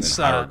it's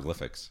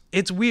hieroglyphics.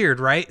 It's weird,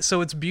 right?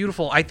 So it's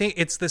beautiful. I think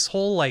it's this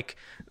whole, like...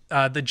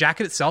 the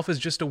jacket itself is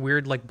just a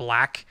weird, like,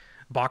 black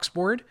box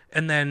board,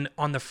 and then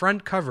on the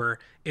front cover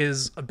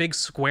is a big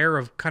square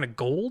of kind of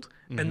gold,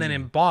 and then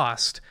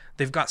embossed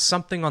they've got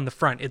something on the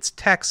front. It's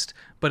text,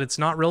 but it's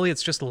not really.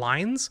 It's just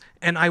lines,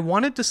 and I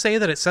wanted to say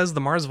that it says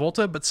the Mars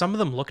Volta, but some of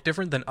them look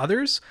different than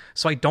others,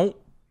 so I don't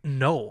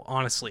know,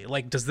 honestly.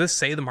 Like, does this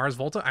say the Mars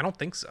Volta? I don't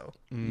think so.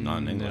 Not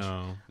in English.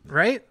 No.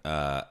 Right?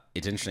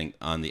 It's interesting,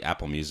 on the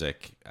Apple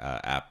Music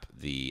app,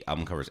 the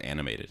album cover is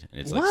animated,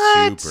 and it's like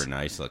What? super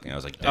nice looking. I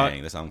was like,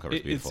 dang, this album cover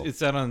is beautiful.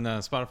 It's out on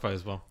Spotify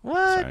as well.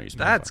 What? Sorry, I use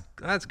That's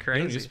You don't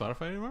crazy. use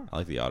Spotify anymore? I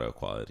like the auto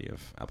quality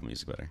of Apple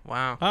Music better.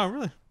 Wow. Oh,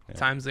 really? Yeah.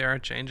 Times they are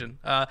changing.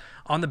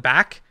 On the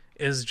back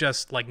is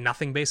just like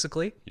nothing,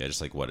 basically. Yeah,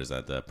 just like, what is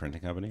that, the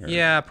printing company? Or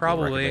Yeah, the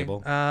probably.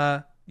 record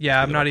label?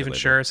 Yeah, I'm the not record even label.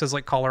 sure. It says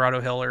like Colorado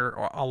Hill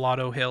or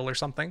Alado Hill or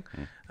something.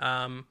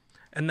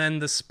 And then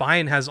the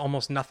spine has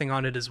almost nothing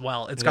on it as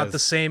well. It's got the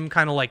same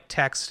kind of like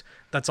text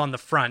that's on the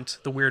front,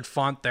 the weird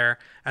font there,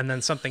 and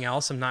then something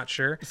else. I'm not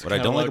sure. What I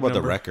don't like about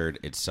the record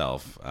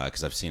itself,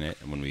 because I've seen it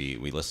when we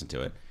listened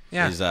to it,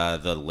 is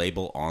the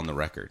label on the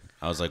record.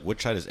 I was like,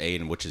 which side is A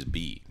and which is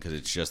B? Because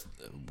it's just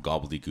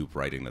gobbledygook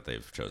writing that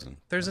they've chosen.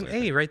 There's an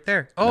A right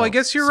there. Oh, no, I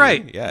guess you're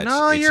right. Yeah,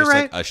 it's you're just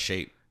right. Like a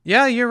shape.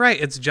 Yeah, you're right.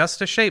 It's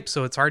just a shape,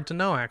 so it's hard to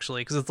know,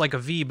 actually, because it's like a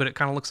V, but it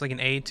kind of looks like an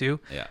A,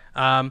 too. Yeah.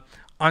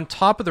 On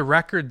top of the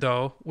record,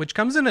 though, which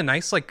comes in a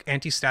nice, like,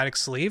 anti-static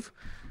sleeve,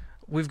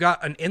 we've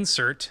got an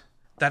insert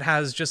that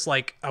has just,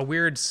 like, a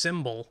weird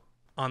symbol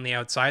on the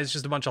outside. It's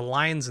just a bunch of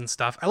lines and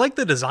stuff. I like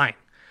the design.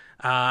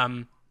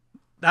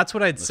 That's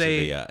what I'd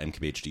say. The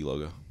MKBHD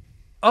logo.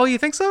 Oh, you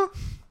think so?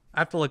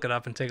 I have to look it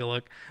up and take a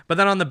look. But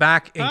then on the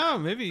back...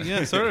 maybe,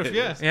 yeah, sort of,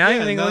 yeah. Yeah,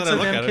 you think it looks like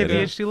the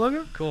MKBHD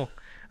logo? Cool.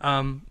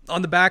 On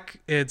the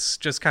back, it's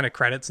just kind of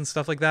credits and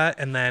stuff like that,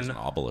 and then an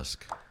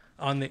obelisk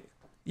on the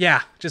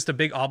just a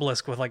big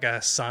obelisk with like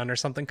a sun or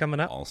something coming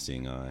up.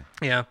 All-seeing eye.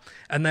 Yeah,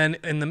 and then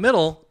in the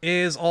middle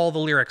is all the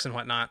lyrics and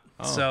whatnot.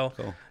 So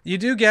cool. You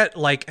do get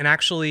like an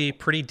actually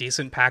pretty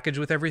decent package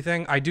with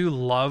everything. I do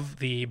love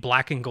the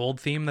black and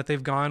gold theme that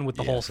they've gone with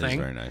the whole thing.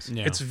 It's very nice.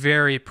 Yeah. It's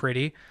very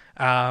pretty.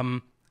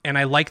 And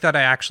I like that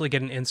I actually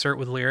get an insert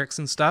with lyrics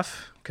and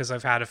stuff because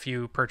I've had a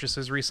few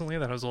purchases recently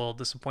that I was a little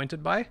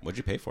disappointed by. What'd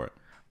you pay for it?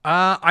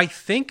 I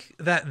think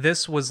that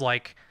this was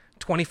like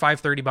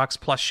 $25-$30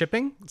 plus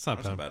shipping. It's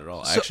not bad at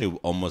all. I actually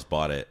almost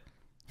bought it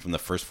from the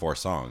first 4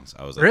 songs.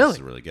 I was like, really? This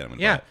is really good. I'm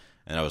gonna buy it.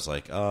 And I was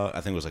like, I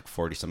think it was like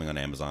 40 something on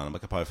Amazon. I'm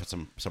like, I'll probably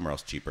find somewhere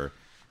else cheaper.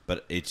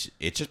 But it's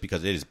just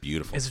because it is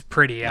beautiful. It's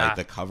pretty, yeah. Like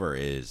the cover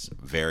is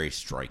very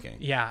striking.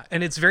 Yeah,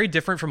 and it's very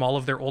different from all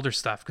of their older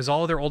stuff because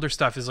all of their older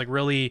stuff is like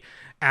really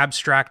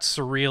abstract,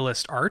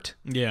 surrealist art.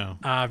 Yeah.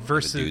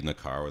 Versus the dude in the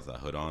car with the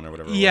hood on or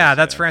whatever. Yeah,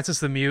 that's Francis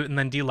the Mute, and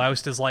then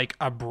Deloused is like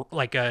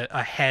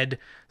a head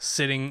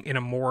sitting in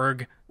a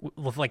morgue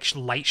with like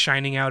light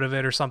shining out of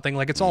it or something.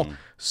 Like it's all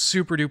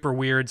super duper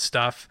weird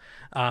stuff.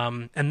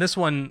 And this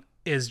one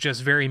is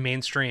just very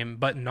mainstream,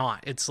 but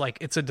not. It's like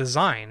it's a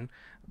design.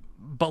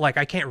 But like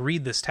I can't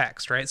read this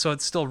text, right? So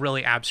it's still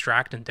really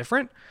abstract and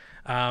different.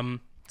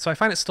 So I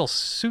find it still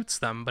suits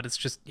them, but it's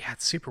just,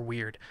 it's super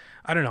weird.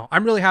 I don't know.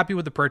 I'm really happy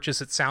with the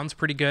purchase. It sounds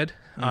pretty good.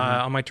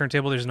 On my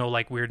turntable, there's no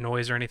like weird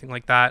noise or anything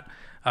like that.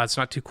 It's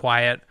not too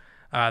quiet.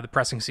 The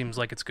pressing seems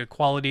like it's good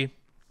quality.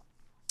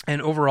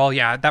 And overall,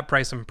 at that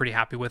price, I'm pretty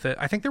happy with it.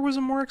 I think there was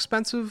a more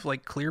expensive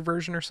like clear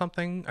version or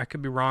something. I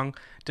could be wrong.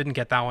 Didn't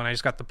get that one. I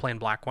just got the plain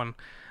black one.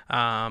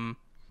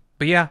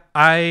 But yeah,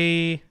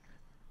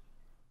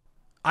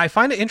 I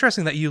find it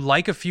interesting that you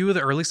like a few of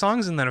the early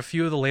songs and then a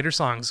few of the later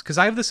songs, because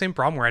I have the same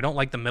problem where I don't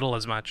like the middle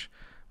as much.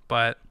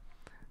 But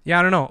yeah,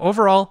 I don't know.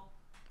 Overall,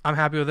 I'm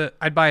happy with it.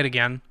 I'd buy it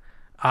again.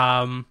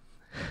 I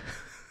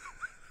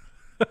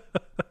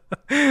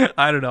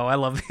don't know. I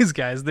love these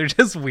guys. They're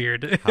just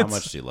weird. How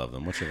much do you love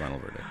them? What's your final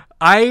verdict?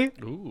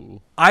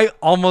 I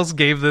almost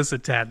gave this a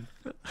 10.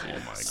 Oh my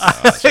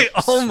gosh.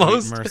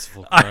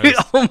 I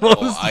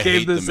almost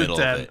gave this a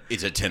 10.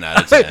 It's a 10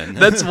 out of 10.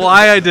 That's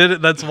why I did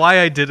it. That's why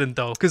I didn't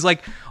though. Because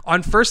like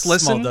on first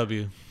listen, small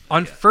W.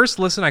 On first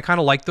listen, I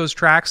kind of liked those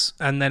tracks,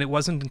 and then it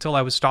wasn't until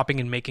I was stopping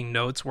and making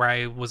notes where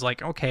I was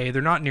like, okay,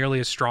 they're not nearly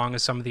as strong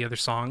as some of the other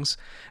songs,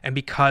 and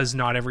because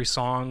not every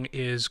song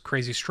is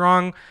crazy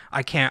strong,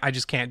 I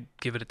just can't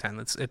give it a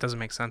 10. It doesn't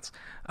make sense.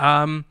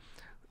 I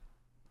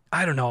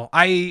don't know.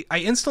 I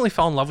instantly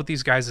fell in love with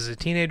these guys as a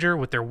teenager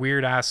with their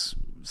weird ass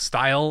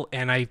style,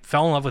 and I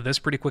fell in love with this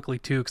pretty quickly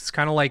too. 'Cause it's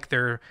kind of like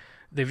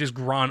they've just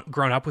grown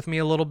up with me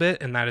a little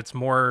bit, and that it's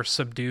more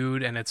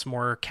subdued and it's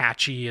more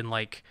catchy and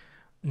like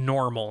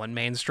normal and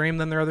mainstream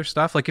than their other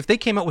stuff. Like if they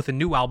came out with a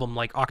new album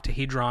like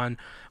Octahedron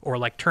or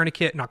like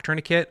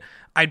Noctourniquet,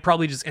 I'd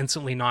probably just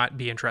instantly not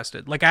be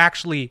interested. Like I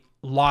actually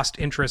lost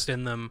interest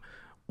in them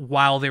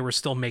while they were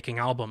still making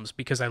albums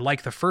because I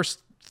like the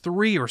first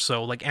 3 or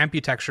so. Like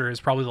Amputexture is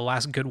probably the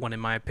last good one in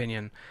my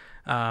opinion.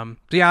 So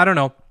yeah, I don't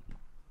know.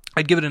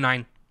 I'd give it a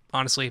 9,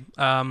 honestly.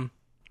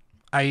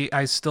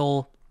 I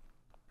still,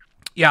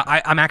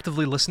 I'm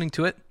actively listening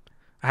to it.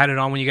 I had it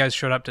on when you guys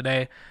showed up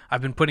today.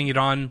 I've been putting it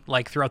on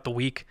like throughout the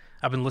week.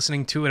 I've been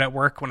listening to it at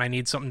work when I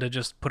need something to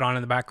just put on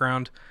in the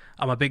background.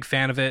 I'm a big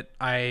fan of it.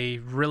 I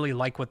really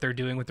like what they're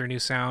doing with their new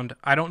sound.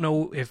 I don't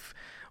know if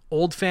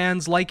old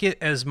fans like it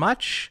as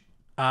much,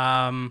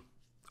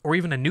 or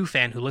even a new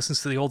fan who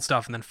listens to the old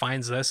stuff and then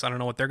finds this. I don't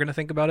know what they're going to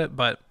think about it,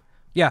 but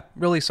yeah,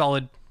 really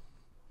solid.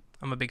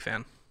 I'm a big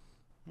fan.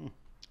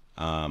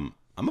 I'm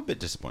a bit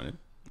disappointed.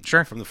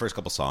 Sure. From the first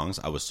couple songs,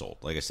 I was sold.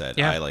 Like I said,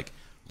 yeah. I like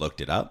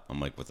looked it up. I'm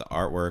like, with the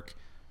artwork,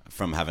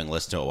 from having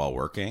listened to it while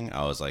working,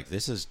 I was like,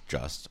 this is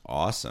just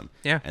awesome.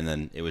 Yeah. And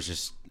then it was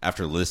just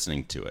after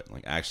listening to it,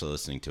 like actually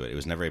listening to it, it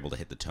was never able to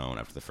hit the tone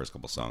after the first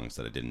couple songs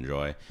that I did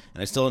enjoy.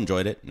 And I still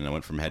enjoyed it. And I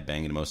went from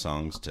headbanging to most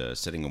songs to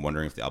sitting and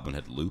wondering if the album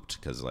had looped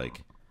because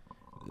like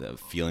the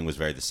feeling was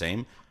very the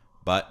same.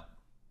 But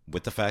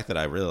with the fact that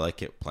I really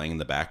like it playing in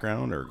the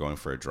background or going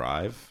for a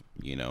drive,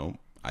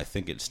 I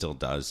think it still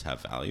does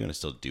have value and I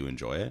still do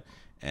enjoy it.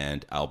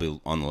 And I'll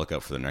be on the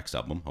lookout for the next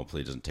album.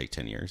 Hopefully it doesn't take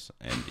 10 years.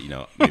 And,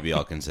 maybe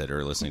I'll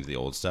consider listening to the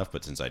old stuff.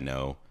 But since I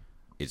know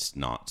it's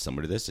not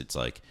similar to this, it's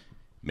like,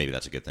 maybe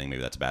that's a good thing.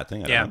 Maybe that's a bad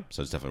thing. I don't know.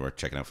 So it's definitely worth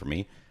checking out for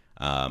me.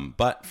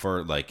 But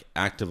for like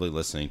actively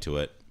listening to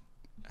it,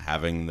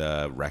 having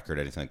the record,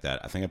 anything like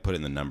that, I think I put it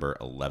in the number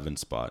 11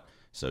 spot.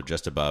 So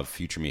just above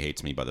Future Me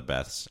Hates Me by the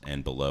Beths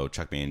and below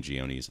Chuck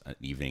Mangione's An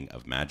Evening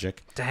of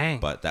Magic. Dang.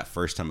 But that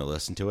first time I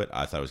listened to it,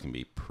 I thought it was going to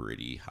be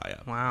pretty high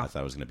up. Wow. I thought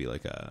it was going to be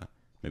like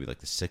maybe like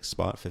the 6th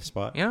spot, 5th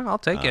spot. Yeah, I'll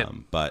take it.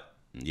 But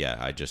yeah,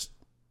 I just,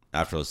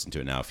 after listening to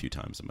it now a few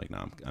times, I'm like,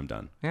 no, I'm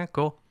done. Yeah,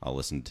 cool. I'll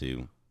listen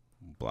to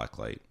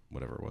Blacklight,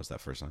 whatever it was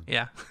that first time.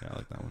 Yeah. Yeah, I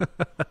like that one.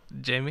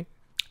 Jamie?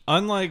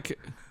 Unlike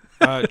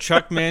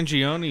Chuck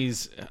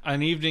Mangione's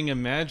An Evening of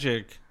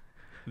Magic,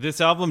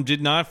 this album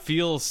did not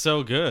feel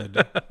so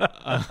good.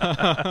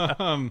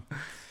 I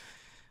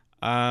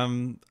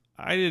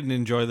didn't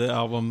enjoy the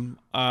album,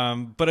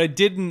 but I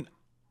didn't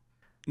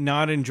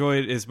not enjoy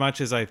it as much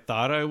as I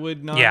thought I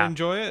would not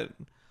enjoy it.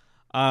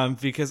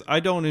 Because I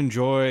don't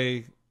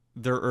enjoy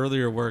their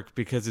earlier work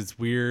because it's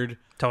weird.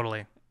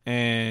 Totally.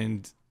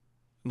 And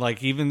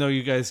like, even though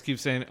you guys keep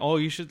saying, "Oh,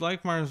 you should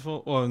like Mars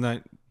Volta," well,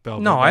 not Bell.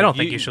 No, I don't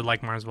think you should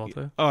like Mars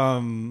Volta.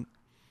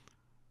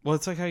 Well,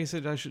 it's like how you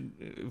said I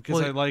should, because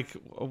I like,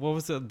 what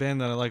was the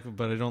band that I like,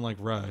 but I don't like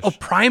Rush? Oh,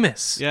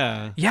 Primus.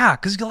 Yeah. Yeah,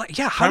 because you're like,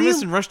 how Primus do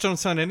you... and Rush don't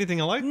sound anything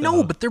alike, No,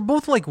 though. but they're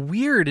both like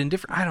weird and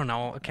different. I don't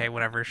know. Okay,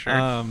 whatever,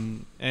 sure.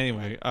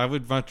 Anyway, I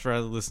would much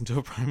rather listen to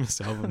a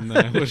Primus album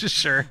than I would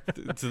sure.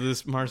 to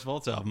this Mars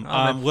Volta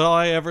album. Will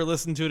I ever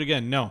listen to it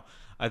again? No.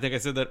 I think I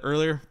said that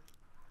earlier.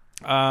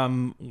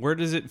 Where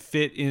does it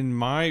fit in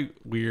my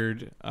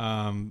weird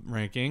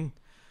ranking?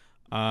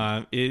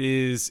 It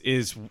is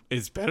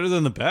better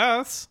than the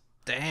Beths.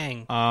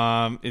 Dang.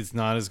 It's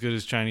not as good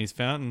as Chinese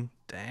Fountain.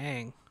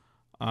 Dang.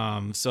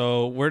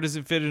 So where does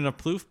it fit in a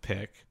Plouffe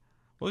pick?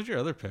 What was your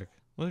other pick?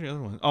 What was your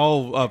other one?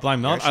 Oh,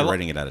 Blind Melon. I'm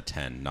rating it out of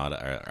 10, not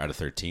out of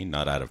 13,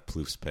 not out of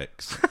Plouffe's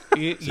picks.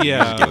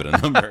 Yeah. Just give it a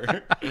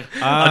number.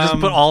 I'll just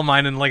put all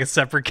mine in like a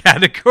separate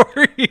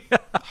category.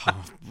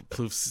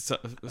 Plouffe's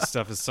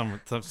stuff is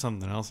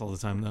something else all the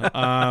time, though.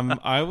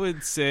 I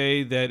would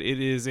say that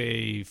it is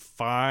a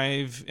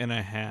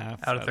 5.5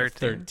 out of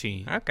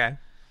 13. Okay.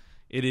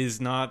 It is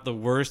not the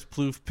worst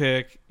Plouffe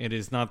pick. It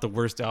is not the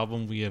worst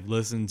album we have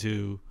listened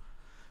to,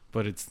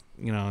 but it's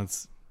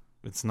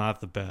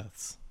not the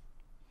Beths.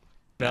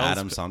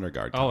 Adam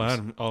Sondergaard. Oh,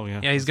 Adam. Oh, yeah.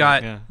 Yeah, he's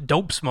got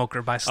Dope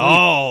Smoker by Slate.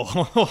 Oh,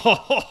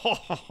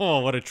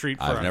 what a treat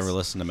for us. I've never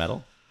listened to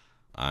metal.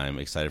 I'm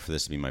excited for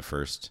this to be my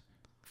first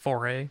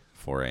foray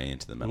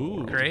into the metal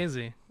world.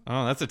 Crazy.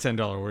 Oh, that's a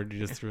 $10 word you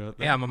just threw out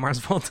there. Yeah, I'm a Mars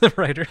Volta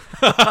writer.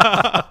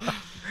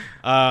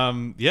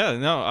 I'm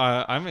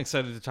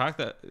excited to talk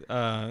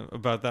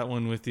about that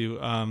one with you.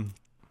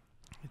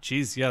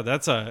 Geez, yeah,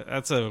 that's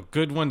a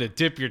good one to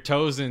dip your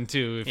toes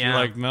into if you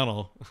like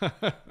metal.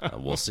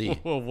 We'll see.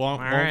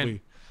 Won't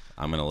we?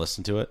 I'm gonna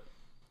listen to it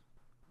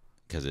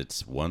because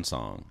it's one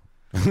song.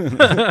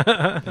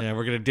 Yeah,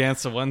 we're gonna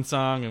dance to one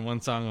song and one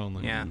song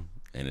only. Yeah,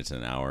 and it's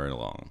an hour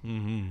long.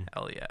 Mm-hmm.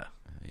 Hell yeah.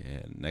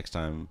 Yeah. Next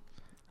time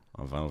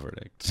on Final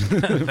Verdict.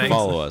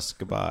 Follow us.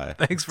 Goodbye.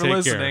 Thanks for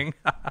listening.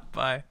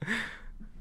 Bye.